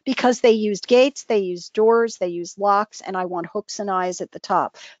did, because they used gates, they used doors, they used locks, and I want hooks and eyes at the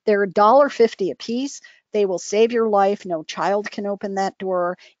top. They're $1.50 a piece. They will save your life. No child can open that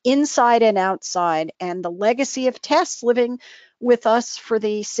door, inside and outside. And the legacy of Tess living with us for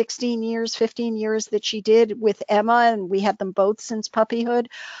the 16 years, 15 years that she did with Emma, and we had them both since puppyhood,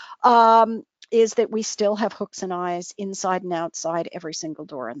 is that we still have hooks and eyes inside and outside every single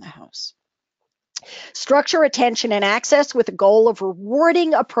door in the house. Structure attention and access with the goal of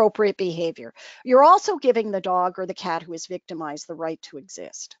rewarding appropriate behavior. You're also giving the dog or the cat who is victimized the right to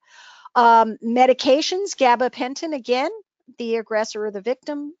exist. Medications, gabapentin, again, the aggressor or the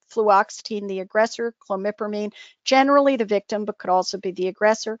victim, fluoxetine, the aggressor, clomipramine, generally the victim, but could also be the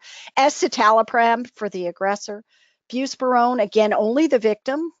aggressor, escitalopram for the aggressor, buspirone, again, only the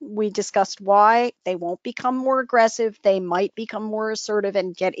victim. We discussed why. They won't become more aggressive. They might become more assertive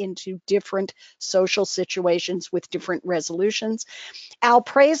and get into different social situations with different resolutions.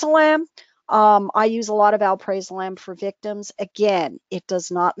 Alprazolam, I use a lot of alprazolam for victims. Again, it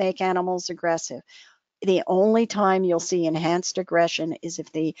does not make animals aggressive. The only time you'll see enhanced aggression is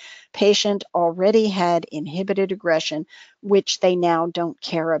if the patient already had inhibited aggression, which they now don't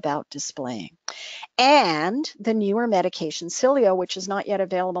care about displaying. And the newer medication, Cilio, which is not yet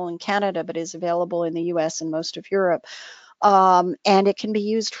available in Canada, but is available in the US and most of Europe. And it can be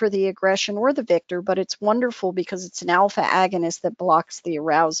used for the aggression or the victor, but it's wonderful because it's an alpha agonist that blocks the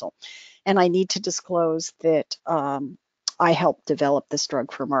arousal. And I need to disclose that I helped develop this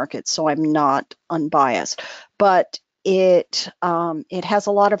drug for market, so I'm not unbiased. But it has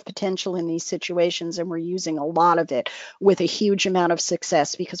a lot of potential in these situations, and we're using a lot of it with a huge amount of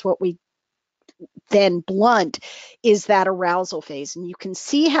success, because what we then blunt is that arousal phase. And you can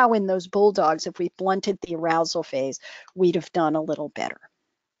see how in those bulldogs, if we blunted the arousal phase, we'd have done a little better.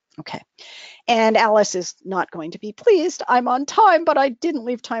 Okay. And Alice is not going to be pleased. I'm on time, but I didn't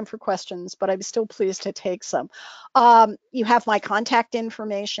leave time for questions, but I'm still pleased to take some. You have my contact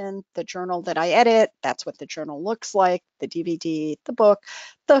information, the journal that I edit. That's what the journal looks like, the DVD, the book,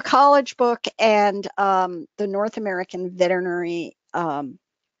 the college book, and the North American Veterinary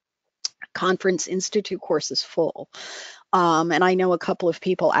Conference Institute course is full. And I know a couple of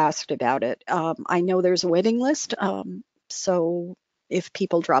people asked about it. I know there's a waiting list. So if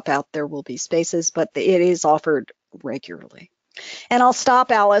people drop out, there will be spaces, but it is offered regularly. And I'll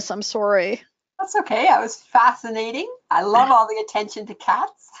stop, Alice. I'm sorry. That's okay. That was fascinating. I love all the attention to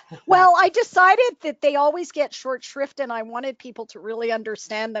cats. Well, I decided that they always get short shrift, and I wanted people to really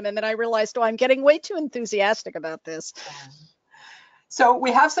understand them. And then I realized, oh, I'm getting way too enthusiastic about this. So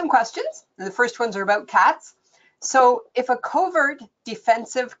we have some questions, and the first ones are about cats. So if a covert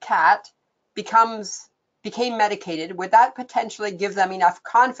defensive cat became medicated, would that potentially give them enough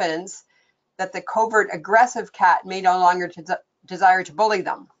confidence that the covert aggressive cat may no longer desire to bully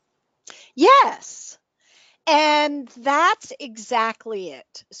them? Yes. And that's exactly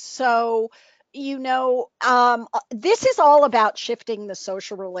it. So, you know, this is all about shifting the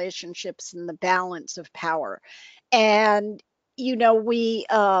social relationships and the balance of power. And, you know, we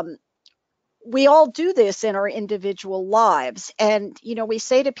all do this in our individual lives. And, you know, we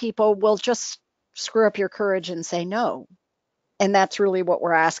say to people, well, just screw up your courage and say no. And that's really what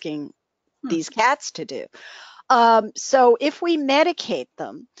we're asking these cats to do. So if we medicate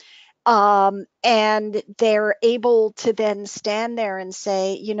them, and they're able to then stand there and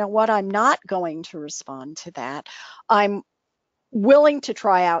say, you know what, I'm not going to respond to that. I'm willing to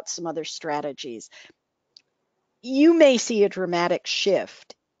try out some other strategies. You may see a dramatic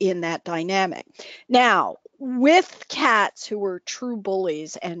shift in that dynamic. Now, with cats who are true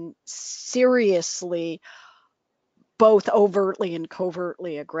bullies and seriously both overtly and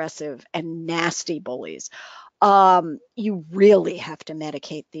covertly aggressive and nasty bullies, you really have to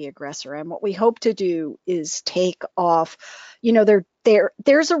medicate the aggressor. And what we hope to do is take off, you know,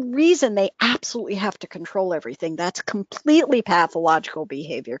 there's a reason they absolutely have to control everything. That's completely pathological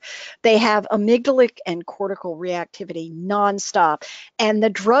behavior. They have amygdalic and cortical reactivity nonstop. And the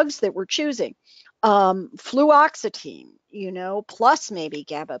drugs that we're choosing, fluoxetine, you know, plus maybe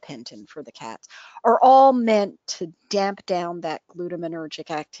gabapentin for the cats, are all meant to damp down that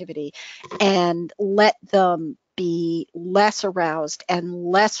glutamatergic activity and let them be less aroused and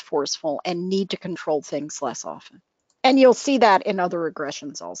less forceful and need to control things less often. And you'll see that in other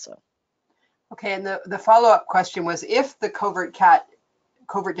aggressions also. Okay, and the follow-up question was, if the covert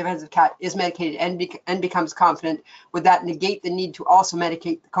defensive cat is medicated and becomes confident, would that negate the need to also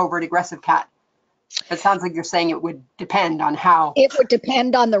medicate the covert aggressive cat? It sounds like you're saying it would depend on how. It would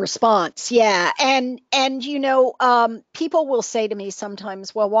depend on the response, yeah. And you know, people will say to me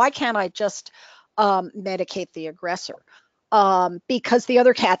sometimes, well, why can't I just medicate the aggressor? Because the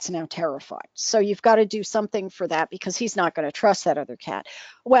other cat's now terrified. So you've got to do something for that, because he's not going to trust that other cat.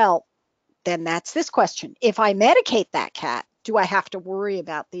 Well, then that's this question. If I medicate that cat, do I have to worry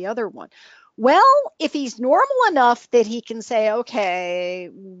about the other one? Well, if he's normal enough that he can say, okay,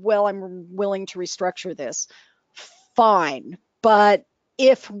 well, I'm willing to restructure this, fine. But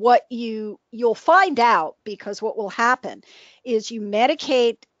if what you'll find out, because what will happen is you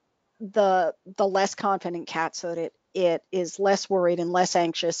medicate the less confident cat so that it is less worried and less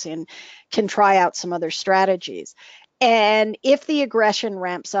anxious and can try out some other strategies. And if the aggression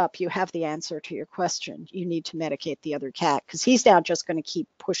ramps up, you have the answer to your question. You need to medicate the other cat, because he's now just going to keep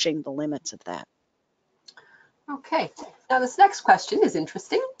pushing the limits of that. Okay, now this next question is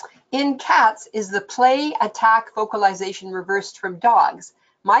interesting. In cats, is the play attack vocalization reversed from dogs?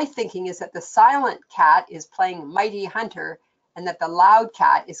 My thinking is that the silent cat is playing mighty hunter and that the loud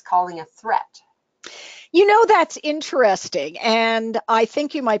cat is calling a threat. You know, that's interesting, and I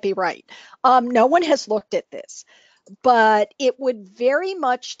think you might be right. No one has looked at this, but it would very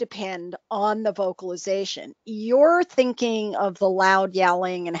much depend on the vocalization. You're thinking of the loud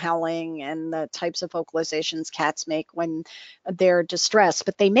yowling and howling and the types of vocalizations cats make when they're distressed,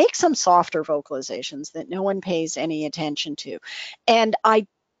 but they make some softer vocalizations that no one pays any attention to. And I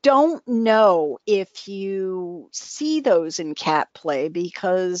don't know if you see those in cat play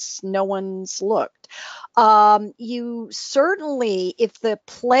because no one's looked. You certainly, if the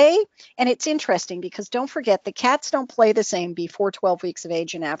play, and it's interesting because don't forget the cats don't play the same before 12 weeks of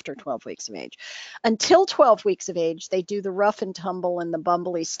age and after 12 weeks of age. Until 12 weeks of age, they do the rough and tumble and the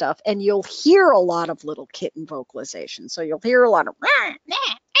bumbly stuff, and you'll hear a lot of little kitten vocalization. So you'll hear a lot of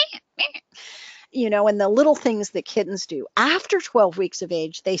and the little things that kittens do. After 12 weeks of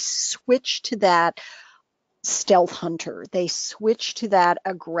age, they switch to that stealth hunter. They switch to that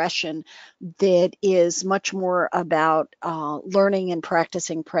aggression that is much more about learning and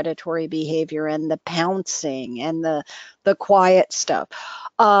practicing predatory behavior and the pouncing and the quiet stuff.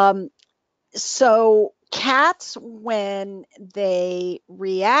 So cats, when they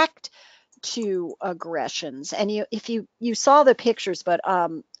react to aggressions, and if you saw the pictures, but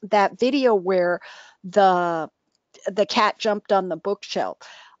that video where the cat jumped on the bookshelf,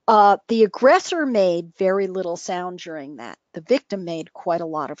 the aggressor made very little sound during that. The victim made quite a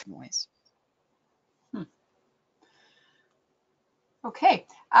lot of noise. Okay,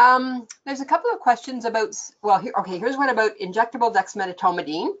 there's a couple of questions about, well, here's one about injectable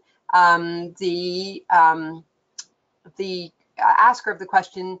dexmedetomidine. The asker of the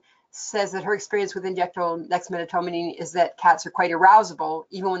question says that her experience with injectable dexmedetomidine is that cats are quite arousable,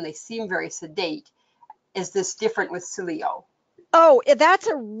 even when they seem very sedate. Is this different with Cilio? Oh, that's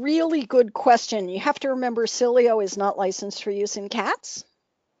a really good question. You have to remember Cilio is not licensed for use in cats.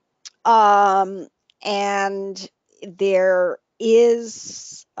 And there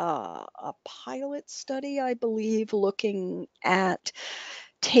is a pilot study, I believe, looking at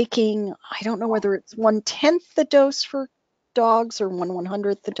taking, I don't know whether it's 1/10 the dose for dogs or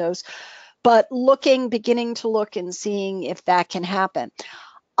 1/100th the dose, but beginning to look and seeing if that can happen.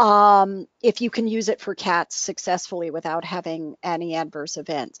 If you can use it for cats successfully without having any adverse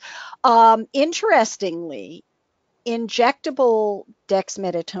events. Interestingly, injectable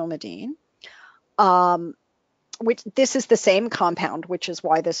dexmedetomidine, which this is the same compound, which is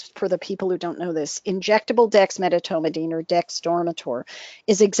why this, for the people who don't know this, injectable dexmedetomidine or dexdormitor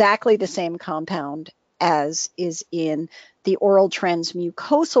is exactly the same compound as is in the oral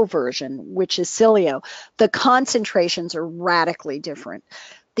transmucosal version, which is Cilio. The concentrations are radically different.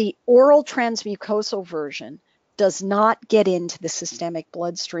 The oral transmucosal version does not get into the systemic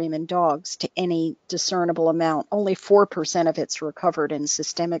bloodstream in dogs to any discernible amount. Only 4% of it's recovered in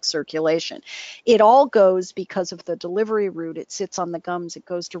systemic circulation. It all goes, because of the delivery route, it sits on the gums, it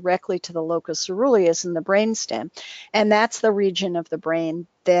goes directly to the locus coeruleus in the brainstem. And that's the region of the brain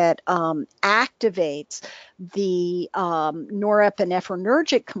that activates the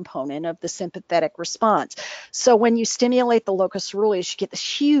norepinephrinergic component of the sympathetic response. So when you stimulate the locus coeruleus, you get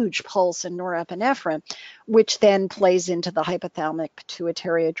this huge pulse in norepinephrine, which then plays into the hypothalamic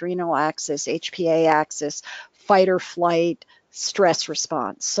pituitary adrenal axis, HPA axis, fight or flight, stress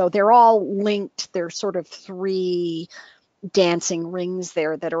response. So they're all linked. They're sort of three dancing rings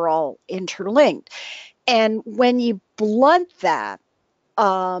there that are all interlinked. And when you blunt that,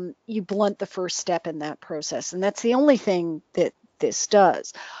 you blunt the first step in that process. And that's the only thing that this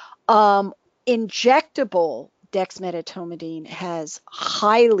does. Injectable dexmedetomidine has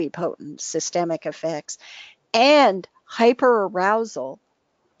highly potent systemic effects, and hyperarousal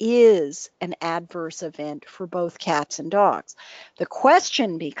is an adverse event for both cats and dogs. The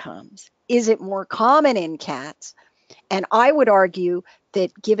question becomes, is it more common in cats? And I would argue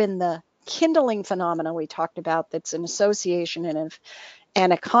that given the kindling phenomena we talked about, that's an association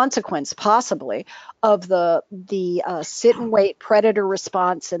and a consequence possibly of the sit and wait predator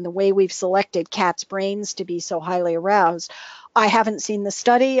response and the way we've selected cats' brains to be so highly aroused. I haven't seen the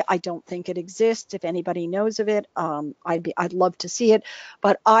study. I don't think it exists. If anybody knows of it, I'd love to see it.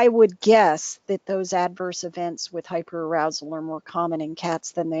 But I would guess that those adverse events with hyperarousal are more common in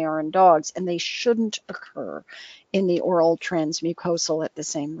cats than they are in dogs, and they shouldn't occur in the oral transmucosal at the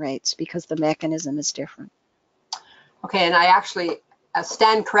same rates because the mechanism is different. Okay, and I actually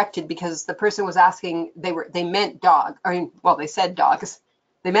stand corrected because the person was asking, they meant dog. I mean, well, they said dogs.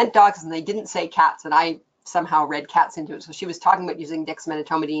 They meant dogs and they didn't say cats, and I somehow read cats into it. So she was talking about using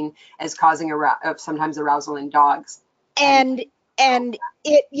dexmedetomidine as causing sometimes arousal in dogs. And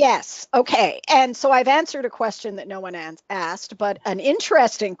it, yes, okay. And so I've answered a question that no one asked, but an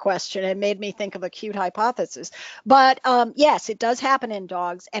interesting question, and made me think of a cute hypothesis. But yes, it does happen in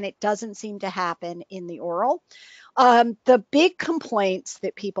dogs, and it doesn't seem to happen in the oral. The big complaints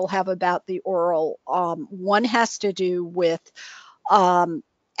that people have about the oral, one has to do with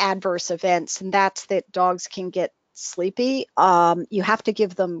adverse events, and that's that dogs can get sleepy. You have to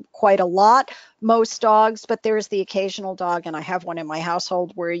give them quite a lot, most dogs, but there's the occasional dog, and I have one in my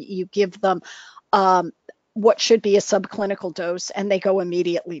household, where you give them what should be a subclinical dose and they go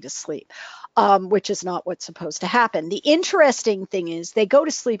immediately to sleep, which is not what's supposed to happen. The interesting thing is they go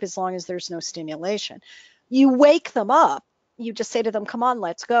to sleep as long as there's no stimulation. You wake them up, you just say to them, come on,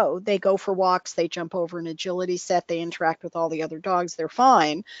 let's go. They go for walks, they jump over an agility set, they interact with all the other dogs, they're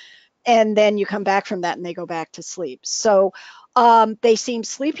fine. And then you come back from that and they go back to sleep. So they seem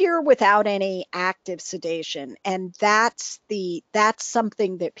sleepier without any active sedation, and that's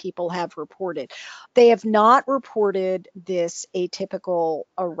something that people have reported. They have not reported this atypical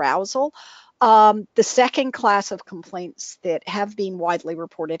arousal. The second class of complaints that have been widely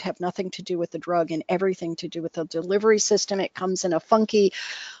reported have nothing to do with the drug and everything to do with the delivery system. It comes in a funky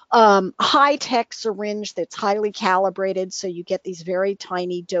high-tech syringe that's highly calibrated, so you get these very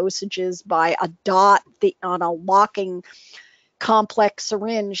tiny dosages by a dot on a locking complex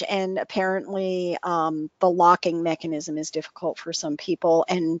syringe, and apparently the locking mechanism is difficult for some people,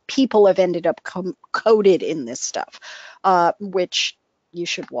 and people have ended up coated in this stuff, which you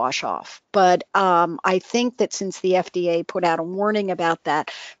should wash off. But I think that since the FDA put out a warning about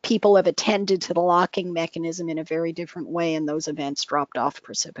that, people have attended to the locking mechanism in a very different way, and those events dropped off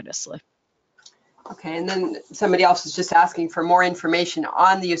precipitously. Okay, and then somebody else is just asking for more information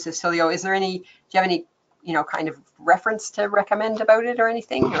on the use of Cilio. Is there any, do you have any, kind of reference to recommend about it or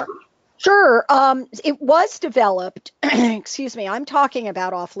anything? Or? Sure. It was developed, excuse me, I'm talking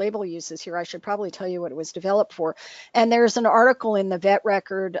about off-label uses here. I should probably tell you what it was developed for. And there's an article in the Vet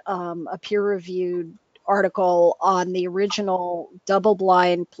Record, a peer-reviewed article on the original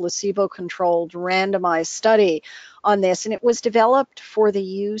double-blind, placebo-controlled, randomized study on this. And it was developed for the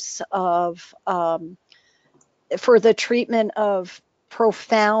use of, for the treatment of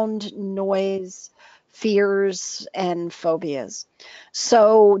profound noise, fears, and phobias.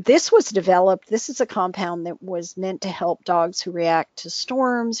 So this was developed, this is a compound that was meant to help dogs who react to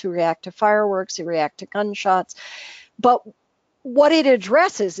storms, who react to fireworks, who react to gunshots. But what it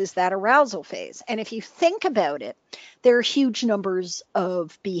addresses is that arousal phase. And if you think about it, there are huge numbers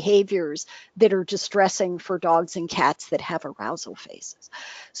of behaviors that are distressing for dogs and cats that have arousal phases.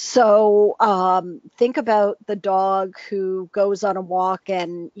 So think about the dog who goes on a walk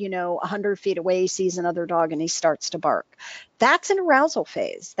and, 100 feet away sees another dog and he starts to bark. That's an arousal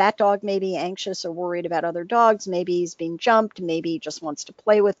phase. That dog may be anxious or worried about other dogs. Maybe he's being jumped. Maybe he just wants to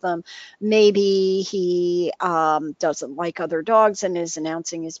play with them. Maybe he doesn't like other dogs and is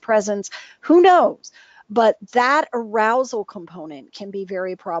announcing his presence. Who knows? But that arousal component can be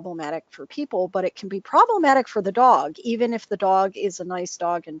very problematic for people, but it can be problematic for the dog. Even if the dog is a nice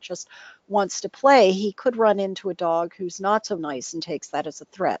dog and just wants to play, he could run into a dog who's not so nice and takes that as a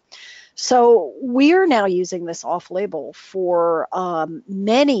threat. So we're now using this off-label for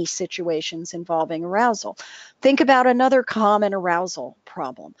many situations involving arousal. Think about another common arousal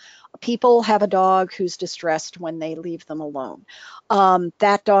problem. People have a dog who's distressed when they leave them alone.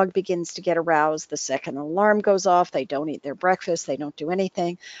 That dog begins to get aroused the second an alarm goes off. They don't eat their breakfast. They don't do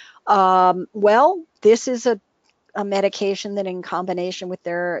anything. Well, this is a medication that in combination with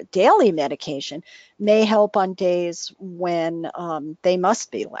their daily medication may help on days when they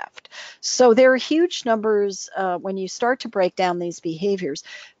must be left. So there are huge numbers, when you start to break down these behaviors,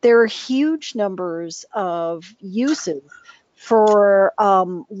 there are huge numbers of uses for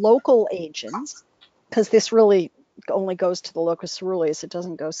local agents, because this really only goes to the locus ceruleus, it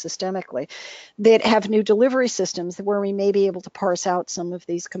doesn't go systemically, that have new delivery systems where we may be able to parse out some of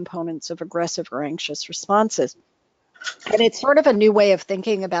these components of aggressive or anxious responses. And it's sort of a new way of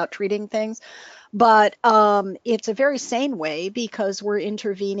thinking about treating things, but it's a very sane way because we're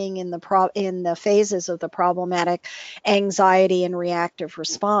intervening in the phases of the problematic anxiety and reactive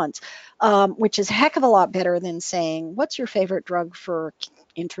response, which is a heck of a lot better than saying, what's your favorite drug for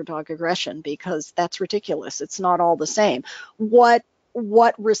interdog aggression? Because that's ridiculous. It's not all the same.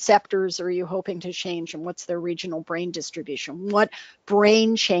 What receptors are you hoping to change, and what's their regional brain distribution? What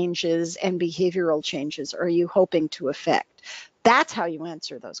brain changes and behavioral changes are you hoping to affect? That's how you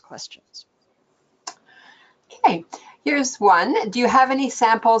answer those questions. Okay, here's one. Do you have any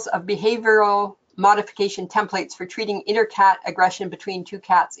samples of behavioral modification templates for treating inter-cat aggression between two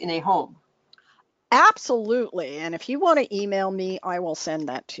cats in a home? Absolutely. And if you want to email me, I will send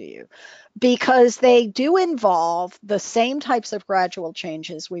that to you, because they do involve the same types of gradual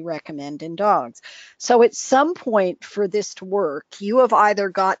changes we recommend in dogs. So at some point for this to work, you have either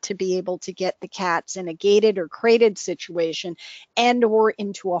got to be able to get the cats in a gated or crated situation and or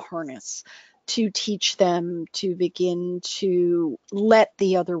into a harness. to teach them to begin to let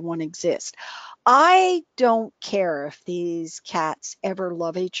the other one exist. I don't care if these cats ever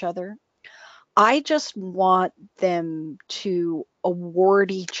love each other. I just want them to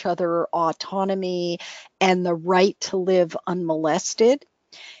award each other autonomy and the right to live unmolested.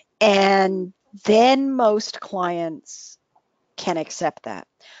 And then most clients can accept that.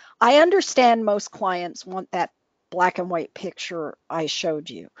 I understand most clients want that black and white picture I showed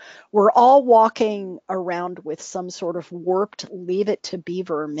you. We're all walking around with some sort of warped leave it to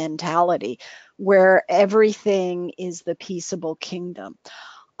beaver mentality where everything is the peaceable kingdom.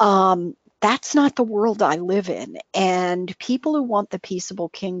 That's not the world I live in. And people who want the peaceable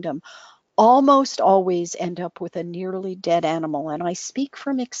kingdom almost always end up with a nearly dead animal. And I speak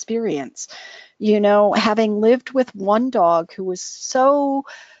from experience, having lived with one dog who was so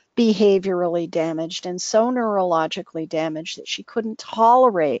behaviorally damaged and so neurologically damaged that she couldn't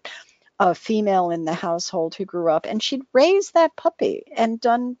tolerate a female in the household who grew up, and she'd raised that puppy and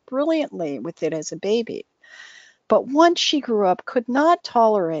done brilliantly with it as a baby. But once she grew up, could not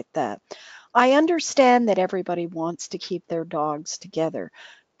tolerate that. I understand that everybody wants to keep their dogs together,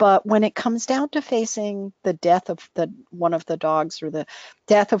 but when it comes down to facing the death of one of the dogs or the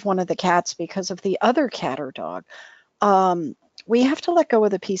death of one of the cats because of the other cat or dog, we have to let go of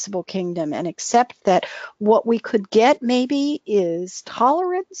the peaceable kingdom and accept that what we could get maybe is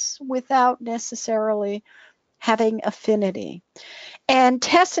tolerance without necessarily having affinity. And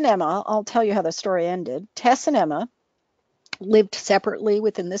Tess and Emma, I'll tell you how the story ended. Tess and Emma lived separately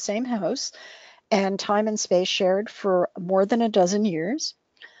within the same house, and time and space shared for more than a dozen years.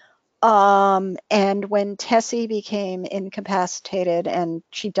 And when Tessie became incapacitated, and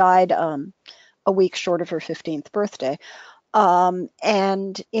she died a week short of her 15th birthday,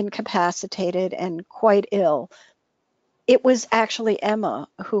 and incapacitated and quite ill, it was actually Emma,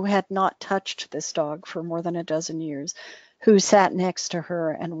 who had not touched this dog for more than a dozen years, who sat next to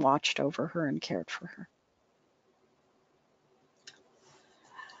her and watched over her and cared for her.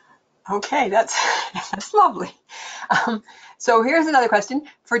 Okay, that's lovely. So here's another question.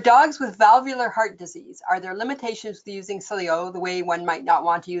 For dogs with valvular heart disease, are there limitations with using Sileo the way one might not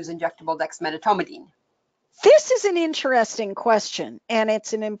want to use injectable dexmedetomidine? This is an interesting question, and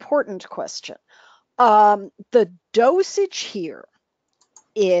it's an important question. The dosage here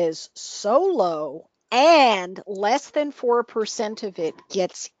is so low, and less than 4% of it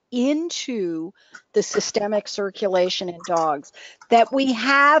gets into the systemic circulation in dogs that we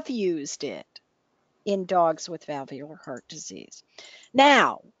have used it in dogs with valvular heart disease.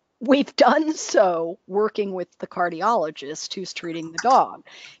 Now, we've done so working with the cardiologist who's treating the dog.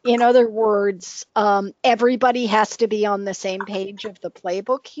 In other words, everybody has to be on the same page of the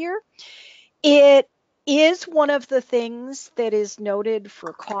playbook here. It is one of the things that is noted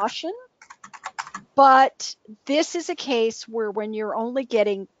for caution, but this is a case where when you're only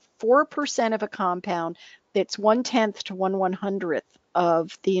getting 4% of a compound that's 1/10 to 1/100th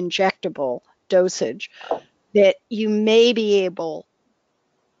of the injectable dosage, that you may be able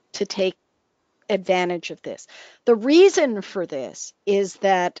to take advantage of this. The reason for this is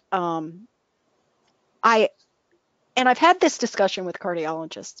that I've had this discussion with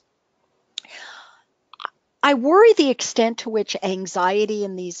cardiologists. I worry the extent to which anxiety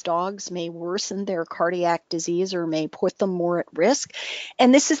in these dogs may worsen their cardiac disease or may put them more at risk.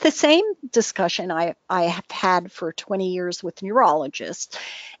 And this is the same discussion I have had for 20 years with neurologists.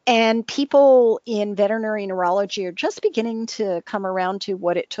 And people in veterinary neurology are just beginning to come around to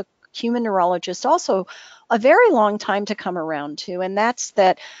what it took human neurologists also a very long time to come around to, and that's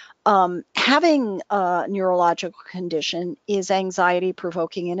that having a neurological condition is anxiety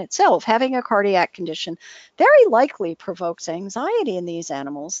provoking in itself. Having a cardiac condition very likely provokes anxiety in these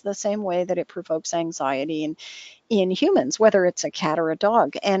animals the same way that it provokes anxiety in humans, whether it's a cat or a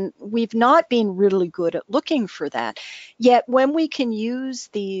dog. And we've not been really good at looking for that. Yet when we can use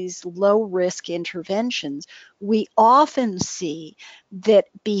these low risk interventions, we often see that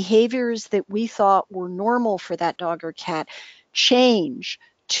behaviors that we thought were normal for that dog or cat change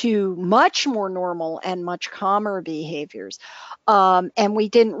to much more normal and much calmer behaviors. And we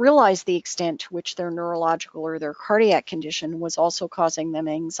didn't realize the extent to which their neurological or their cardiac condition was also causing them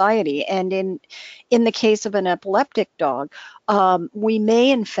anxiety. And in the case of an epileptic dog, we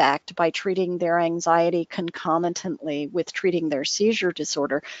may, in fact, by treating their anxiety concomitantly with treating their seizure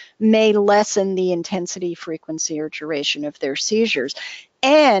disorder, may lessen the intensity, frequency, or duration of their seizures.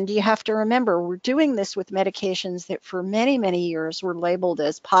 And you have to remember, we're doing this with medications that for many, many years were labeled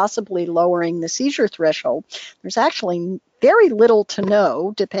as possibly lowering the seizure threshold. There's actually very little to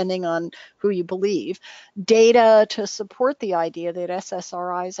no, depending on who you believe, data to support the idea that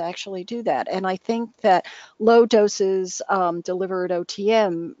SSRIs actually do that. And I think that low doses delivered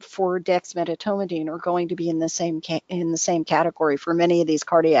OTM for dexmedetomidine are going to be in the same category for many of these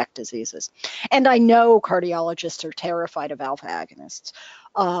cardiac diseases. And I know cardiologists are terrified of alpha agonists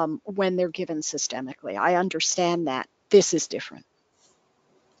when they're given systemically. I understand that. This is different.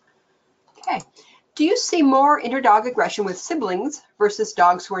 Okay. Do you see more interdog aggression with siblings versus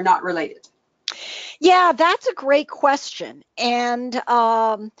dogs who are not related? Yeah, that's a great question. And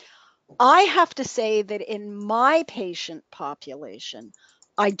I have to say that in my patient population,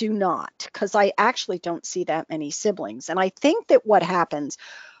 I do not, because I actually don't see that many siblings. And I think that what happens,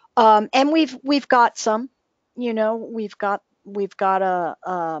 and we've got some, you know, we've got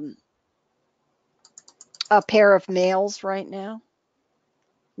a pair of males right now.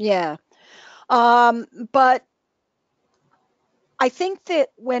 Yeah. But I think that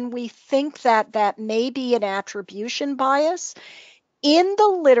when we think that that may be an attribution bias, in the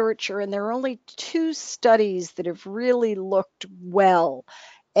literature, and there are only 2 studies that have really looked well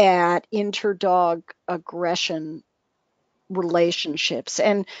at interdog aggression relationships.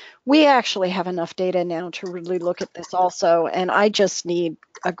 And we actually have enough data now to really look at this also. And I just need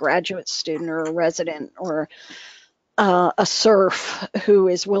a graduate student or a resident or a serf who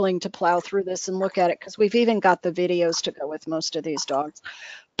is willing to plow through this and look at it, because we've even got the videos to go with most of these dogs.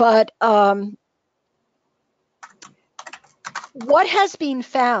 But what has been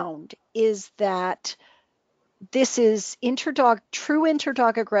found is that this is true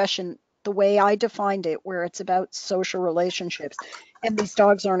interdog aggression, the way I defined it, where it's about social relationships. And these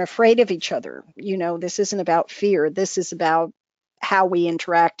dogs aren't afraid of each other. You know, this isn't about fear. This is about how we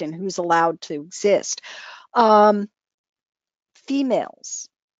interact and who's allowed to exist. Females,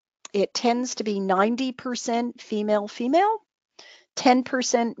 it tends to be 90% female-female,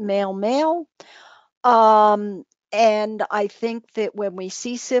 10% male-male. And I think that when we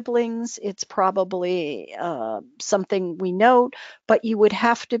see siblings, it's probably something we note, but you would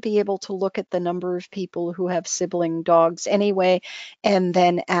have to be able to look at the number of people who have sibling dogs anyway, and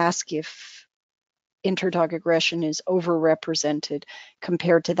then ask if interdog aggression is overrepresented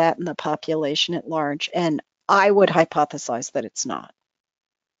compared to that in the population at large. And I would hypothesize that it's not.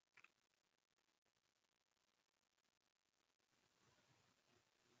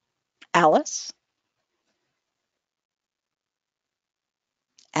 Alice?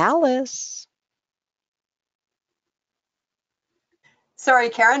 Alice? Sorry,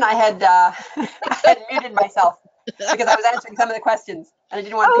 Karen, I had, I had muted myself because I was answering some of the questions and I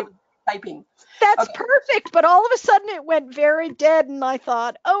didn't want people typing. That's Okay. perfect. But all of a sudden it went very dead and I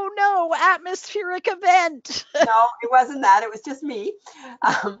thought, oh no, atmospheric event. No, it wasn't that. It was just me.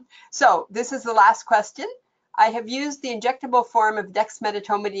 So this is the last question. I have used the injectable form of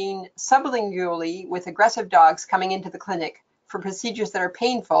dexmedetomidine sublingually with aggressive dogs coming into the clinic for procedures that are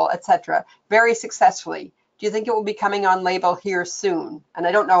painful, etc., very successfully. Do you think it will be coming on label here soon? And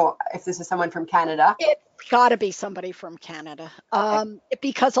I don't know if this is someone from Canada. It's got to be somebody from Canada, Okay.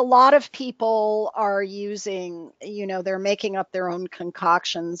 because a lot of people are using, you know, they're making up their own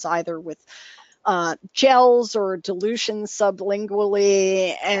concoctions either with gels or dilution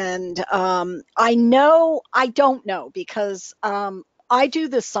sublingually. And I don't know because I do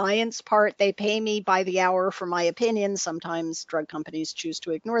the science part. They pay me by the hour for my opinion. Sometimes drug companies choose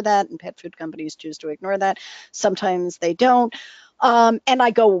to ignore that and pet food companies choose to ignore that. Sometimes they don't. And I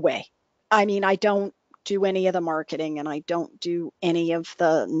go away. I mean, I don't do any of the marketing and I don't do any of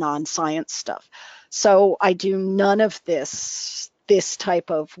the non-science stuff. So I do none of this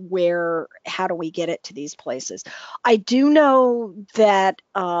type of how do we get it to these places. I do know that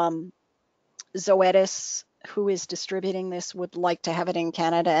Zoetis, who is distributing this, would like to have it in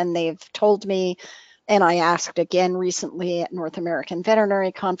Canada, and they've told me, and I asked again recently at North American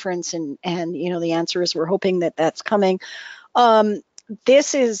Veterinary Conference, and you know, the answer is we're hoping that that's coming.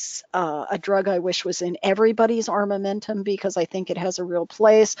 This is a drug I wish was in everybody's armamentum because I think it has a real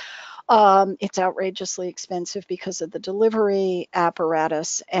place. It's outrageously expensive because of the delivery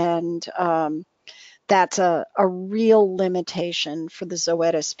apparatus, and that's a real limitation for the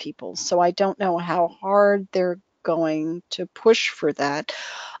Zoetis people. So I don't know how hard they're going to push for that.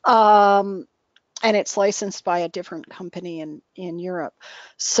 And it's licensed by a different company in Europe.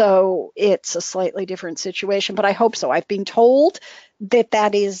 So it's a slightly different situation, but I hope so. I've been told that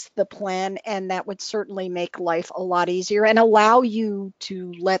that is the plan, and that would certainly make life a lot easier and allow you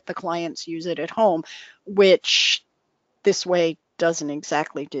to let the clients use it at home, which this way doesn't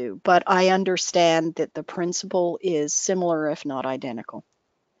exactly do. But I understand that the principle is similar, if not identical.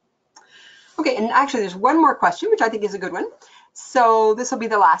 Okay, and actually there's one more question, which I think is a good one. So this will be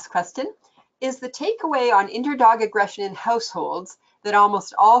the last question. Is the takeaway on interdog aggression in households that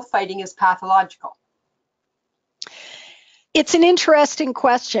almost all fighting is pathological? It's an interesting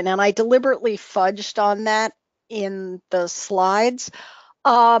question, and I deliberately fudged on that in the slides.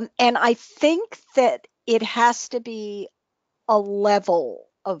 And I think that it has to be a level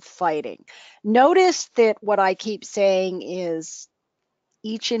of fighting. Notice that what I keep saying is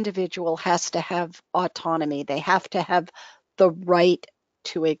each individual has to have autonomy. They have to have the right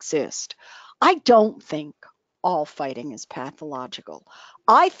to exist. I don't think all fighting is pathological.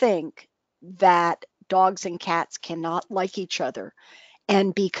 I think that dogs and cats cannot like each other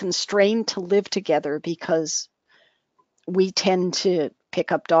and be constrained to live together because we tend to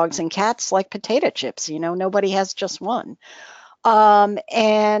pick up dogs and cats like potato chips. You know, nobody has just one.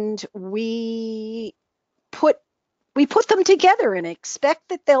 And we put them together and expect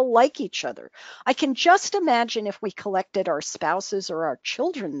that they'll like each other. I can just imagine if we collected our spouses or our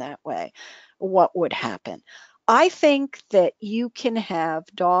children that way, what would happen. I think that you can have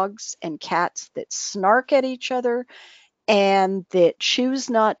dogs and cats that snark at each other and that choose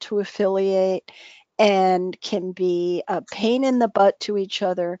not to affiliate and can be a pain in the butt to each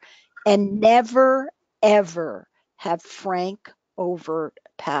other and never, ever have frank, overt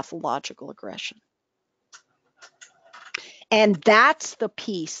pathological aggression. And that's the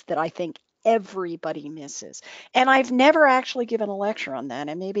piece that I think everybody misses. And I've never actually given a lecture on that,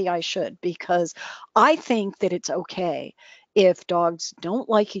 and maybe I should, because I think that it's okay if dogs don't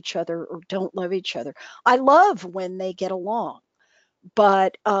like each other or don't love each other. I love when they get along,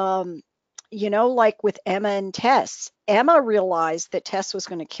 but you know, like with Emma and Tess, Emma realized that Tess was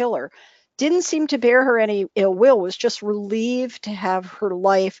going to kill her, didn't seem to bear her any ill will, was just relieved to have her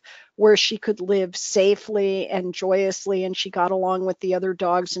life where she could live safely and joyously, and she got along with the other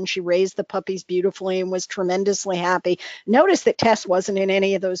dogs and she raised the puppies beautifully and was tremendously happy. Notice that Tess wasn't in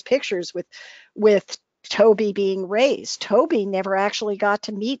any of those pictures with Toby being raised. Toby never actually got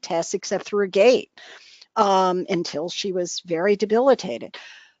to meet Tess except through a gate until she was very debilitated.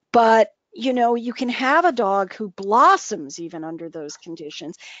 But you know, you can have a dog who blossoms even under those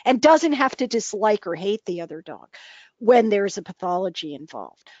conditions and doesn't have to dislike or hate the other dog when there's a pathology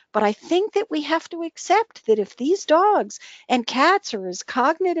involved. But I think that we have to accept that if these dogs and cats are as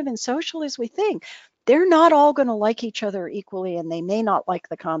cognitive and social as we think, they're not all going to like each other equally, and they may not like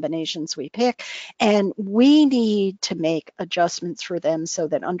the combinations we pick. And we need to make adjustments for them so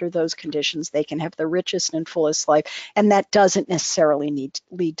that under those conditions, they can have the richest and fullest life. And that doesn't necessarily need to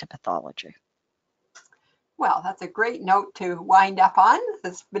lead to pathology. Well, that's a great note to wind up on.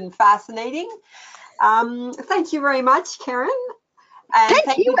 It's been fascinating. Thank you very much, Karen. And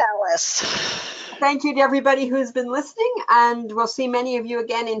thank you, Alice. Thank you to everybody who's been listening, and we'll see many of you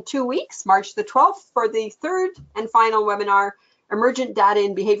again in 2 weeks, March the 12th, for the third and final webinar, Emergent Data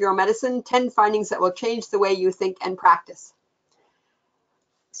in Behavioral Medicine, 10 Findings That Will Change the Way You Think and Practice.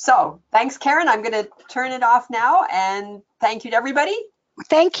 So thanks, Karen. I'm going to turn it off now, and thank you to everybody.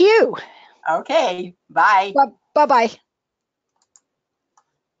 Thank you. Okay, bye. Bye-bye.